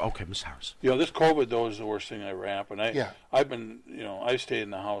Harris. Okay, Miss Harris. You know, this COVID, though, is the worst thing that ever happened. I've been, I stayed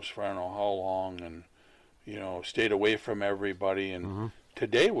in the house for I don't know how long and, stayed away from everybody. And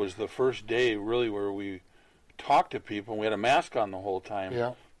today was the first day, really, where we talked to people. We had a mask on the whole time.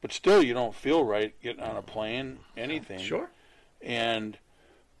 Yeah. But still, you don't feel right getting on a plane, anything. Sure. And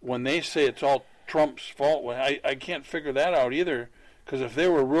when they say it's all Trump's fault, I can't figure that out either. Because if they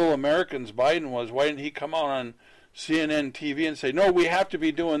were real Americans, Biden was, why didn't he come out on CNN TV and say, no, we have to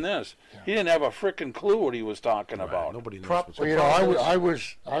be doing this? Yeah. He didn't have a frickin' clue what he was talking about. Nobody knows Trump, I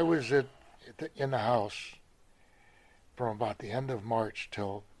was in the house from about the end of March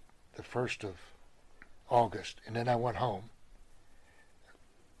till the 1st of August, and then I went home.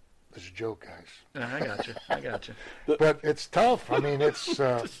 It's a joke, guys. I got you. But it's tough. I mean, it's...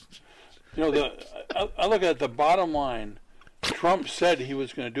 I look at the bottom line. Trump said he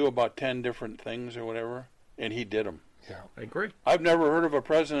was going to do about 10 different things or whatever, and he did them. Yeah, I agree. I've never heard of a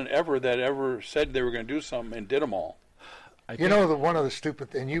president ever that ever said they were going to do something and did them all. You know, one of the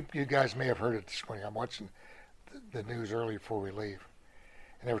stupid, and you guys may have heard it this morning. I'm watching the news early before we leave,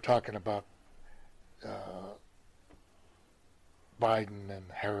 and they were talking about Biden, and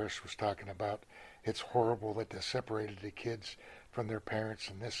Harris was talking about it's horrible that they separated the kids from their parents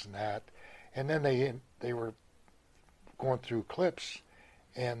and this and that, and then they were going through clips,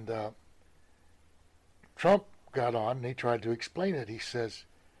 and Trump got on and he tried to explain it. He says,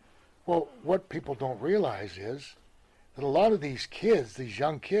 well, what people don't realize is that a lot of these kids, these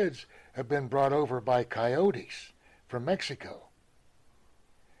young kids, have been brought over by coyotes from Mexico.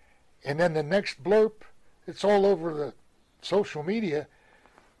 And then the next blurb, it's all over the social media.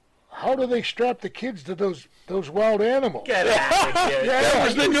 How do they strap the kids to those wild animals? Get out of here. Yeah, That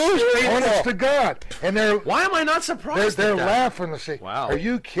was the news, people. honest to God. And why am I not surprised? They're at that? laughing and say, Wow. Are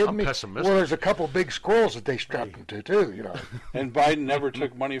you kidding I'm me? pessimistic. Well, there's a couple big squirrels that they strapped them to, too, you know. And Biden never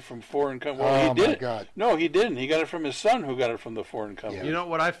took money from foreign companies. Well, Oh, he did. my God. No, he didn't. He got it from his son, who got it from the foreign company. You know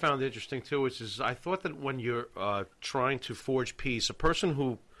what I found interesting too is I thought that when you're trying to forge peace, a person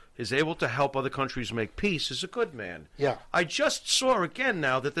who is able to help other countries make peace is a good man. Yeah. I just saw again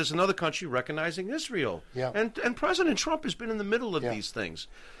now that there's another country recognizing Israel. Yeah. And President Trump has been in the middle of these things.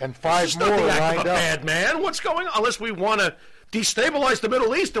 And 5 This is more not the act lined of a up. bad man. What's going on? Unless we want to destabilize the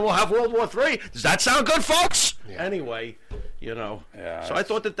Middle East and we'll have World War III. Does that sound good, folks? Yeah. Anyway, you know. Yeah, so I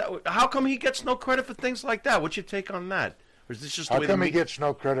thought that how come he gets no credit for things like that? What's your take on that? Or is this just the How way come the he gets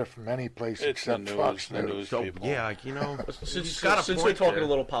no credit from any place It's the except news, Fox the News? news So, people. yeah, you know. Since got a we're point talking there. a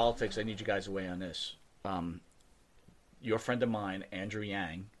little politics, I need you guys to weigh on this. Your friend of mine, Andrew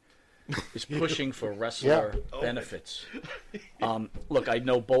Yang, is pushing for wrestler benefits. Look, I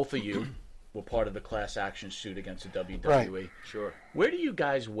know both of you were part of the class action suit against the WWE. Right. Sure. Where do you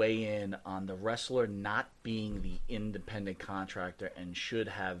guys weigh in on the wrestler not being the independent contractor and should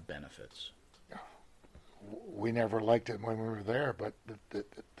have benefits? We never liked it when we were there, but the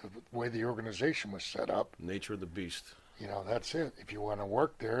way the organization was set up, Nature of the beast. you know, that's it. If you want to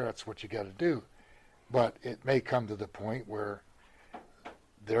work there, that's what you got to do. But it may come to the point where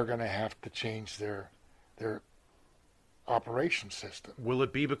they're going to have to change their operation system. Will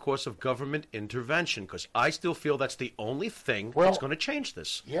it be because of government intervention? Because I still feel that's the only thing Well- that's going to change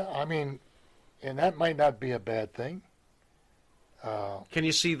this. Yeah, I mean, and that might not be a bad thing. Can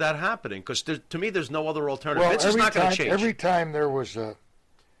you see that happening? Because to me, there's no other alternative. Well, Vince is not going to change. every time there was a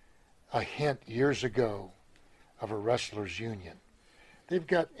hint years ago of a wrestlers union, they've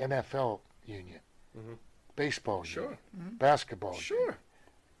got NFL union, baseball union, basketball union,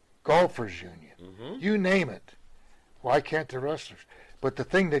 golfers union, you name it. Why can't the wrestlers? But the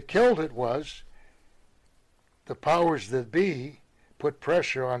thing that killed it was the powers that be put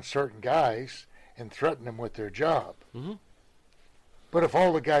pressure on certain guys and threatened them with their job. But if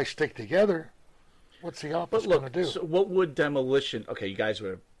all the guys stick together, what's the office But look, going to do? so what would Demolition... Okay, you guys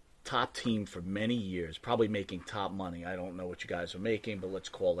were a top team for many years, probably making top money. I don't know what you guys are making, but let's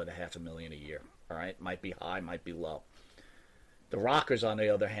call it $500,000 a year. All right? Might be high, might be low. The Rockers, on the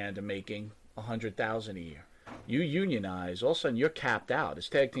other hand, are making $100,000 a year. You unionize, all of a sudden you're capped out. As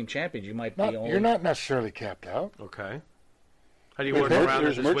tag team champions, you might be only... You're not necessarily capped out. Okay. How do you It work depends- around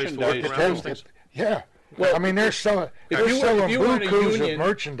there's this? Ways to merchandise. work It around depends. those things? Yeah. Well, I mean, they're selling If you were in a bukus union, of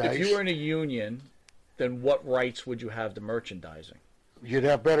merchandise. if you were in a union, then what rights would you have to merchandising? You'd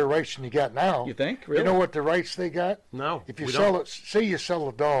have better rights than you got now. You think? You Really? know what the rights they got? No. If you we sell don't. it, say you sell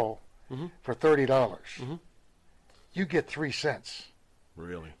a doll for $30, you get 3 cents.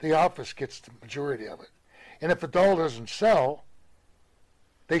 Really? The office gets the majority of it. And if the doll doesn't sell,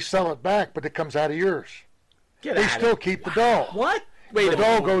 they sell it back, but it comes out of yours. Get They outta still here. keep the doll. What? Wait The a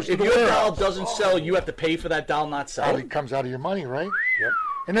doll minute. goes to if the your doll warehouse. doesn't sell, you have to pay for that doll not Well, selling? it comes out of your money, right? Yep.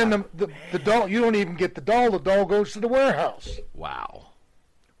 And then the doll, you don't even get the doll goes to the warehouse. Wow.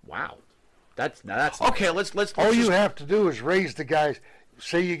 Wow. That's Okay, let's All you just- have to do is raise the guys.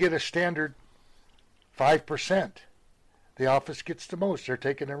 Say you get a standard 5%. The office gets the most. They're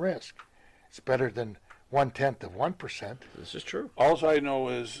taking a risk. It's better than 1/10 of 1%. This is true. All I know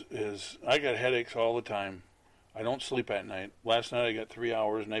is I got headaches all the time. I don't sleep at night. Last night I got 3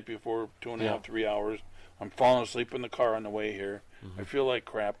 hours. Night before, 2.5, 3 hours. I'm falling asleep in the car on the way here. I feel like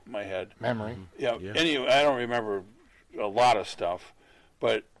crap in my head. Memory. Yeah. Anyway, I don't remember a lot of stuff,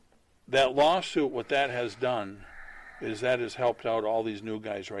 but that lawsuit, what that has done, is that has helped out all these new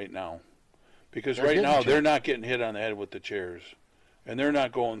guys right now, because They're right getting now chairs. they're not getting hit on the head with the chairs, and they're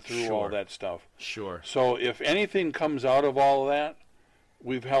not going through all Sure. that stuff. Sure. So if anything comes out of all of that,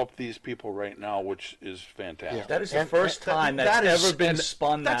 we've helped these people right now, which is fantastic. That is the And- first time that's that is ever been an-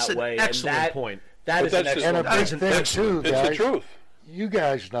 spun that's that an way. excellent and that, point. That But is an that's just- And a excellent big is an thing, excellent- too, It's guys. the truth. You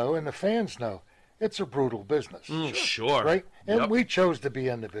guys know, and the fans know, It's a brutal business. Sure. Right? And Yep. we chose to be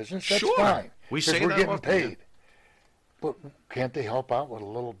in the business. That's Sure. fine. We 'cause say we're that getting often, paid. But can't they help out with a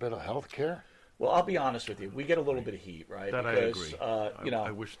little bit of health care? Well, I'll be honest with you. We get a little bit of heat, right? That because, I agree. you know,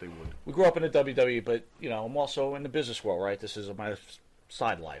 I wish they would. we grew up in the WWE, but, you know, I'm also in the business world, right? This is my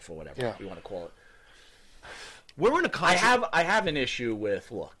side life or whatever Yeah. you want to call it. We're in a I have an issue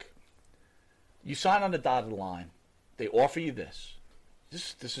with, look, you sign on the dotted line. They offer you this.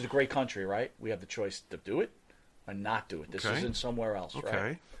 This is a great country, right? We have the choice to do it or not do it. This Okay. isn't somewhere else, right?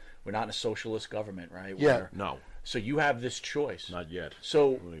 Okay. We're not in a socialist government, right? Yeah. No. So you have this choice. Not yet.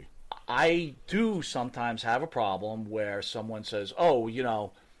 So I do sometimes have a problem where someone says, oh, you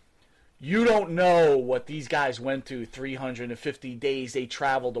know, you don't know what these guys went through 350 days they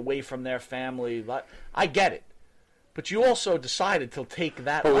traveled away from their family. I get it. But you also decided to take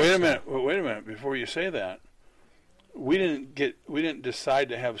that. But wait a lifestyle. minute. Wait a minute. Before you say that, we didn't decide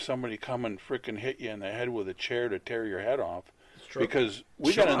to have somebody come and frickin' hit you in the head with a chair to tear your head off. true. Because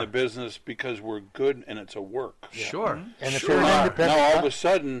we got in the business because we're good and it's a work. Sure. And if Sure. you're an independent, Now all of a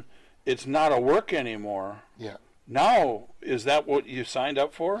sudden, it's not a work anymore. yeah. Now, is that what you signed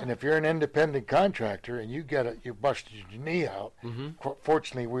up for? And if you're an independent contractor and you busted your knee out,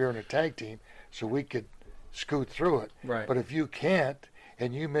 fortunately we were in a tag team, so we could scoot through it. Right. But if you can't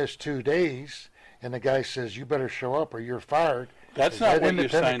and you miss 2 days, and the guy says you better show up or you're fired, That's is not that what you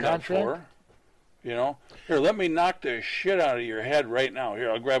independent signed up contract? for. You know, here, let me knock the shit out of your head right now. Here,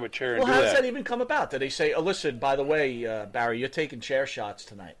 I'll grab a chair and Well, do how does that. that even come about? Do they say, oh, listen, by the way, Barry, you're taking chair shots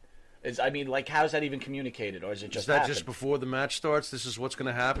tonight? How is that even communicated? Or is it just Is that happen? just before the match starts? This is what's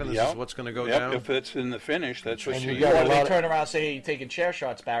going to happen? This Yep. is what's going to go Yep, down? if it's in the finish, that's what And you you got Or a do lot they of- turn around and say, hey, you're taking chair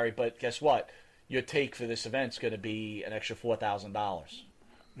shots, Barry, but guess what? Your take for this event's going to be an extra $4,000.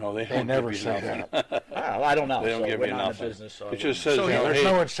 No, they They don't never give you say nothing. that. I don't know. They don't so give we're you not nothing. in the business. So It just says, So, you know, there's hey,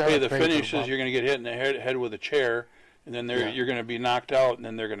 no incentive hey, the pay for finish is bump. you're going to get hit in the head with a chair, and then Yeah. you're going to be knocked out, and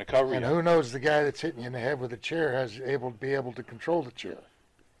then they're going to cover And you. who knows the guy that's hitting you in the head with a chair has be able to control the chair.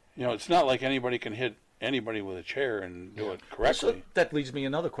 You know, it's not like anybody can hit anybody with a chair and do it correctly. So that leads me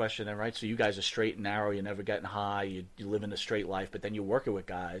another question then, right? So you guys are straight and narrow. You're never getting high. You live in a straight life, but then you're working with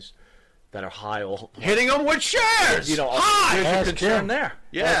guys that are high all Hitting them with chairs! You know, High! there's your Ask concern him. there.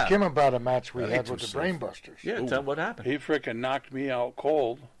 Yeah. Ask him about a match we I had hate with the himself. Brainbusters. Yeah, tell what happened. He frickin' knocked me out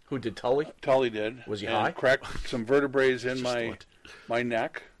cold. Who did Tully? Tully did. Was he and high? Cracked some vertebrae in Just my what? my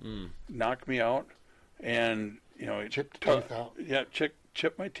neck, knocked me out, and you know, Chipped the teeth out. Yeah,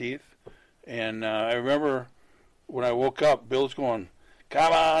 chipped my teeth, and I remember when I woke up, Bill's going,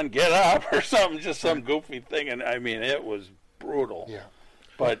 "Come on, get up," or something, just some goofy thing, and I mean, it was brutal. Yeah.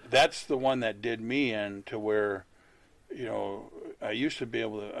 But that's the one that did me in to where, you know, I used to be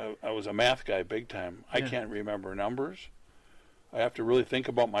able to. I was a math guy big time. I can't remember numbers. I have to really think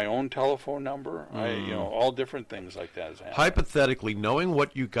about my own telephone number. All different things like that has happened. Hypothetically, knowing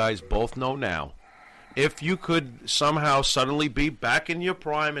what you guys both know now, if you could somehow suddenly be back in your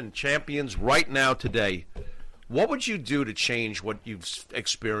prime and champions right now today, what would you do to change what you've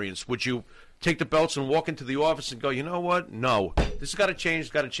experienced? Would you take the belts and walk into the office and go, you know what? No, this has got to change. It's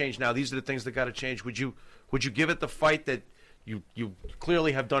got to change now. These are the things that got to change. Would you give it the fight that you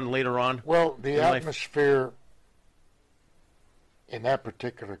clearly have done later on? Well, the in life? atmosphere in that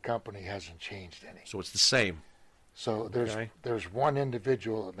particular company hasn't changed any. So it's the same. So there's one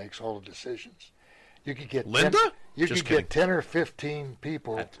individual that makes all the decisions. You could get Linda? 10, you Just could kidding. get 10 or 15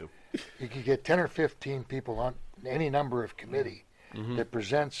 people. Had to. You could get 10 or 15 people on any number of committee that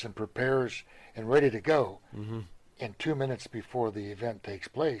presents and prepares and ready to go. And 2 minutes before the event takes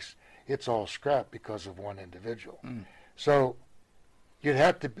place, it's all scrapped because of one individual. So you'd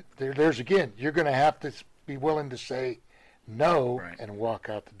have to. There's again, you're going to have to be willing to say no and walk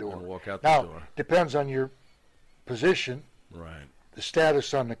out the door. And walk out the now, door. depends on your position, Right. the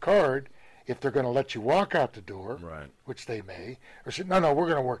status on the card. If they're going to let you walk out the door, Right. which they may, or say, no, we're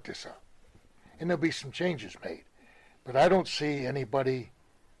going to work this out. And there'll be some changes made. But I don't see anybody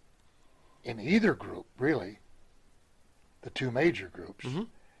in either group, really, the two major groups,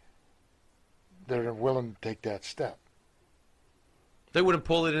 that are willing to take that step. They wouldn't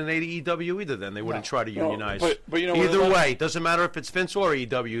pull it in AEW either. Then they wouldn't try to No, unionize. but you know, either what- way, doesn't matter if it's Vince or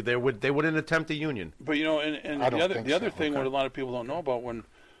AEW. They wouldn't attempt a union. But you know, and I don't the other think the other so. thing what a lot of people don't know about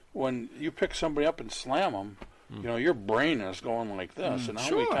when you pick somebody up and slam them, you know, your brain is going like this. And how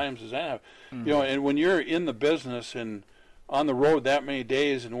many Sure. times does that happen? You know, and when you're in the business and on the road that many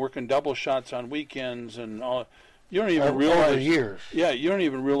days and working double shots on weekends and all, you don't even Over realize. years. Yeah, you don't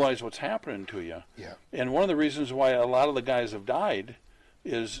even realize what's happening to you. Yeah. And one of the reasons why a lot of the guys have died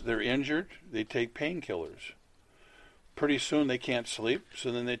is they're injured. They take painkillers. pretty soon they can't sleep,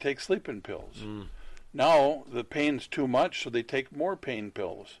 so then they take sleeping pills. Now the pain's too much, so they take more pain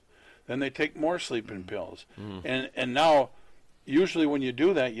pills. Then they take more sleeping pills. And now, usually when you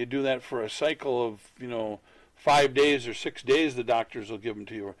do that for a cycle of 5 days or 6 days. The doctors will give them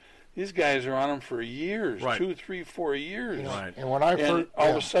to you. These guys are on them for years, 2, 3, 4 years. And when I first, all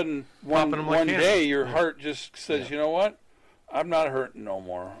of a sudden, one day, your heart just says, you know what? I'm not hurting no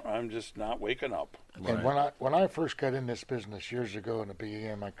more. I'm just not waking up. And when I first got in this business years ago in the beginning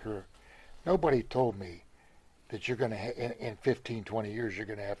of my career, nobody told me that you're going to, in 15, 20 years, you're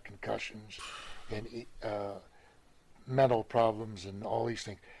going to have concussions and mental problems and all these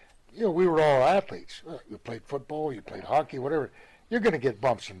things. We were all athletes. You played football, you played hockey, whatever. You're going to get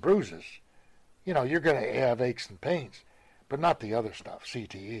bumps and bruises. You're going to have aches and pains, but not the other stuff,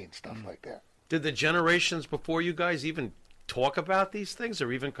 CTE and stuff like that. Did the generations before you guys even talk about these things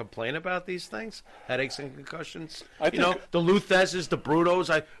or even complain about these things? Headaches and concussions? The Luthezes, the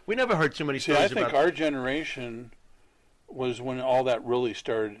Brutos. We never heard too many stories about. I think our generation was when all that really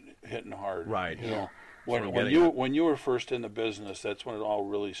started hitting hard. Right. Yeah. When you were first in the business, that's when it all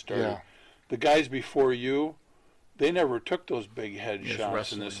really started. Yeah. The guys before you, they never took those big head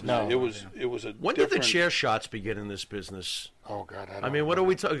shots in this. No. It was a When did the chair shots begin in this business? Oh God, I mean, what are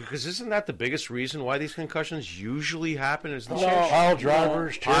we talking? Because isn't that the biggest reason why these concussions usually happen? Is the pile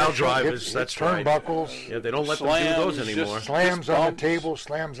drivers, pile drivers. That's right. Turnbuckles. Yeah, they don't let them do those anymore. Slams on the table,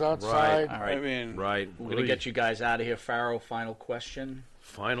 slams outside. All right. I mean, right. We're gonna get you guys out of here. Pharaoh, final question.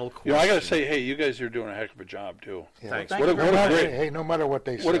 Final question. I got to say, hey, you guys are doing a heck of a job too. Yeah. Thanks. What a great. Hey, no matter what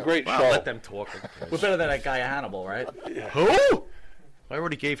they say. What a great show. Let them talk. We're better than that guy Hannibal, right? Who? I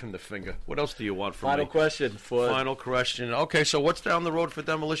already gave him the finger. What else do you want from me? Final question. Final question. Okay, so what's down the road for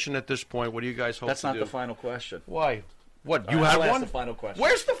Demolition at this point? What do you guys hope That's to not do? the final question. Why? What? You I'll have ask one? the final question.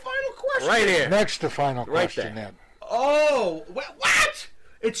 Where's the final question? Right here. Next to final Right question there. then. Oh, what?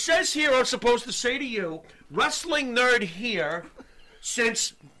 It says here I'm supposed to say to you, wrestling nerd here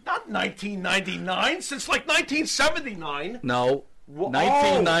since, not 1999, since like 1979. No.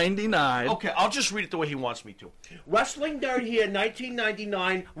 1999. Okay, I'll just read it the way he wants me to. Wrestling nerd here,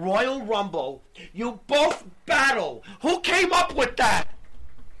 1999, Royal Rumble. You both battle. Who came up with that?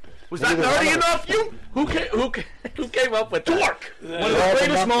 Was that nerdy enough? You? Who came up with that? Dork. One of the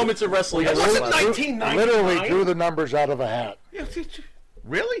greatest moments of wrestling. It wasn't ever. 1999. Literally drew the numbers out of a hat.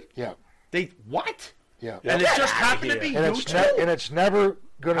 Really? Yeah. They what? Yeah. And it just happened to be And you it's two? and it's never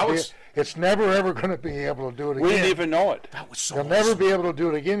going to be. It's never ever going to be able to do it again. We didn't even know it. That was so They'll never be able to do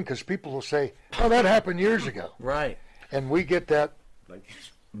it again because people will say, "Oh, that happened years ago." Right. And we get that.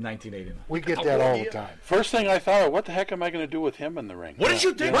 1989. We get that all the time. First thing I thought of, what the heck am I going to do with him in the ring? What did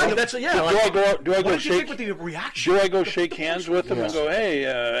you think? Right, that's yeah. Do I go? Do I What go did you think shake? with the reaction? Do I go shake hands with him and Yes. go, "Hey,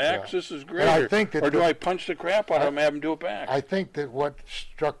 Axe, this is great," And I think that or do the- I punch the crap out of him and have him do it back? I think that what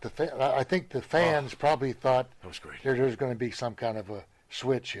struck I think the fans probably thought That was great. there's going to be some kind of a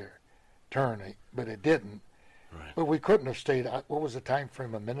switch here, turn, but it didn't. Right. But we couldn't have stayed. What was the time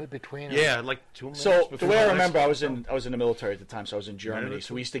frame? A minute between? Yeah, like 2 minutes. So the before way I the remember, next- I was in the military at the time, so I was in Germany. Right.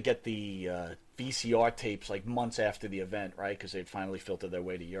 So we used to get the VCR tapes like months after the event, right? Because they'd finally filtered their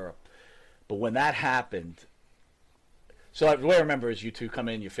way to Europe. But when that happened, so the way I remember is you two come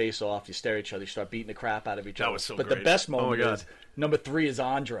in, you face off, you stare at each other, you start beating the crap out of each other. was so but great. the best Oh, my moment God. is number 3 is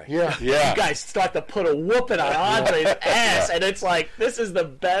Andre. Yeah. You guys start to put a whooping on Andre's ass, and it's like this is the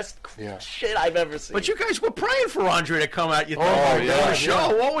best shit I've ever seen. But you guys were praying for Andre to come out. You Oh, thought, my yeah, God, show. yeah.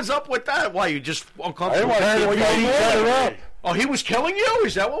 What was up with that? Why, you just uncomfortable? want to beat each other up. Oh, he was killing you?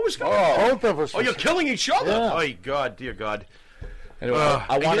 Is that what was going on? Both of us. Oh, you're killing each other? Yeah. Oh, God, dear God. Anyway,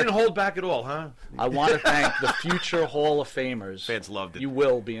 And you didn't hold back at all, huh? I want to thank the future Hall of Famers. Fans loved it. You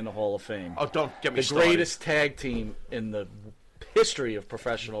will be in the Hall of Fame. Oh, don't get me The started. greatest tag team in the history of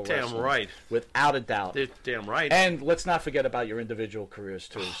professional Damn wrestling. right. Without a doubt. Damn right. And let's not forget about your individual careers,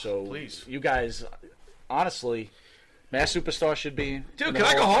 too. So, Please. you guys, honestly, Mass Superstar should be. Dude, in the can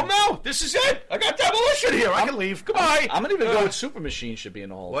I go Hall of home Fame. now? This is it. I got Demolition here. I can leave. Goodbye. I'm going to even go with Super Machine should be in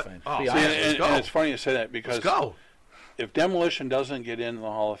the Hall What? of Fame. Oh, Be see, honest. and it's funny you say that because Let's go. if Demolition doesn't get in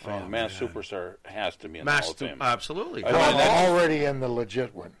the Hall of Fame, Mass Superstar has to be in the Hall of Fame. Absolutely. I Well, mean, that's- I'm already in the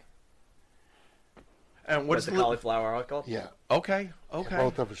legit one. And What's the cauliflower article? Yeah. Okay.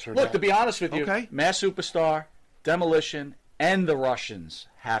 Both of us are. Look, down. to be honest with you, Okay. Mass Superstar, Demolition, and the Russians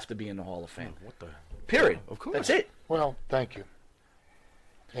have to be in the Hall of Fame. What the? Period. Of course. That's it. Well, thank you.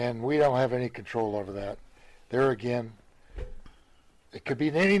 And we don't have any control over that. There again, it could be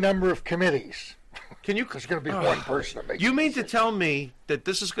in any number of committees. Can you? There's going to be one person that makes. You mean to tell me that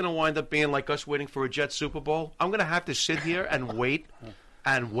this is going to wind up being like us waiting for a Jet Super Bowl? I'm going to have to sit here and wait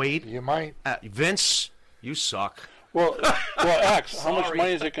and wait. You might. Vince, you suck. Well, X, how much Sorry.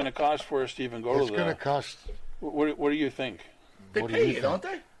 money is it going to cost for us to even go It's to going to the... cost. What do you think? They What do pay you you, don't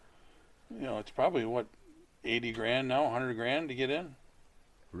they? You know, it's probably, what, 80 grand now, 100 grand to get in?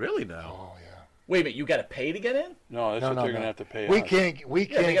 Really now? Oh yeah. Wait a minute, you got to pay to get in? No, that's No, what no, they're no. going to have to pay We us. can't. We Yeah,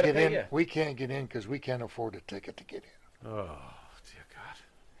 they can't gotta get pay in. you. We can't get in because we can't afford a ticket to get in. Oh, dear God.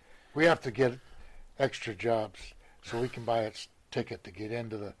 We have to get extra jobs so we can buy a ticket to get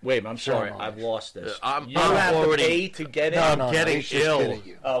into the. Wait, I'm sorry, ceremonies. I've lost this. I'm you have already- to pay to get in? No, getting he's just ill. kidding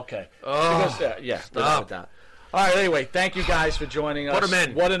you. Oh, okay. Oh, Because, yeah, stop. without a doubt. All right, anyway, thank you guys for joining us. Put 'em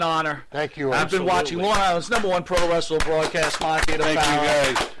in. What an honor. Thank you. I've been watching Absolutely. Long Island's #1 pro wrestler broadcast, Monty the Thank you,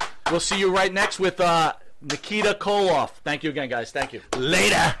 Pharaoh. guys. We'll see you right next with Nikita Koloff. Thank you again, guys. Thank you.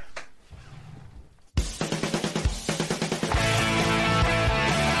 Later.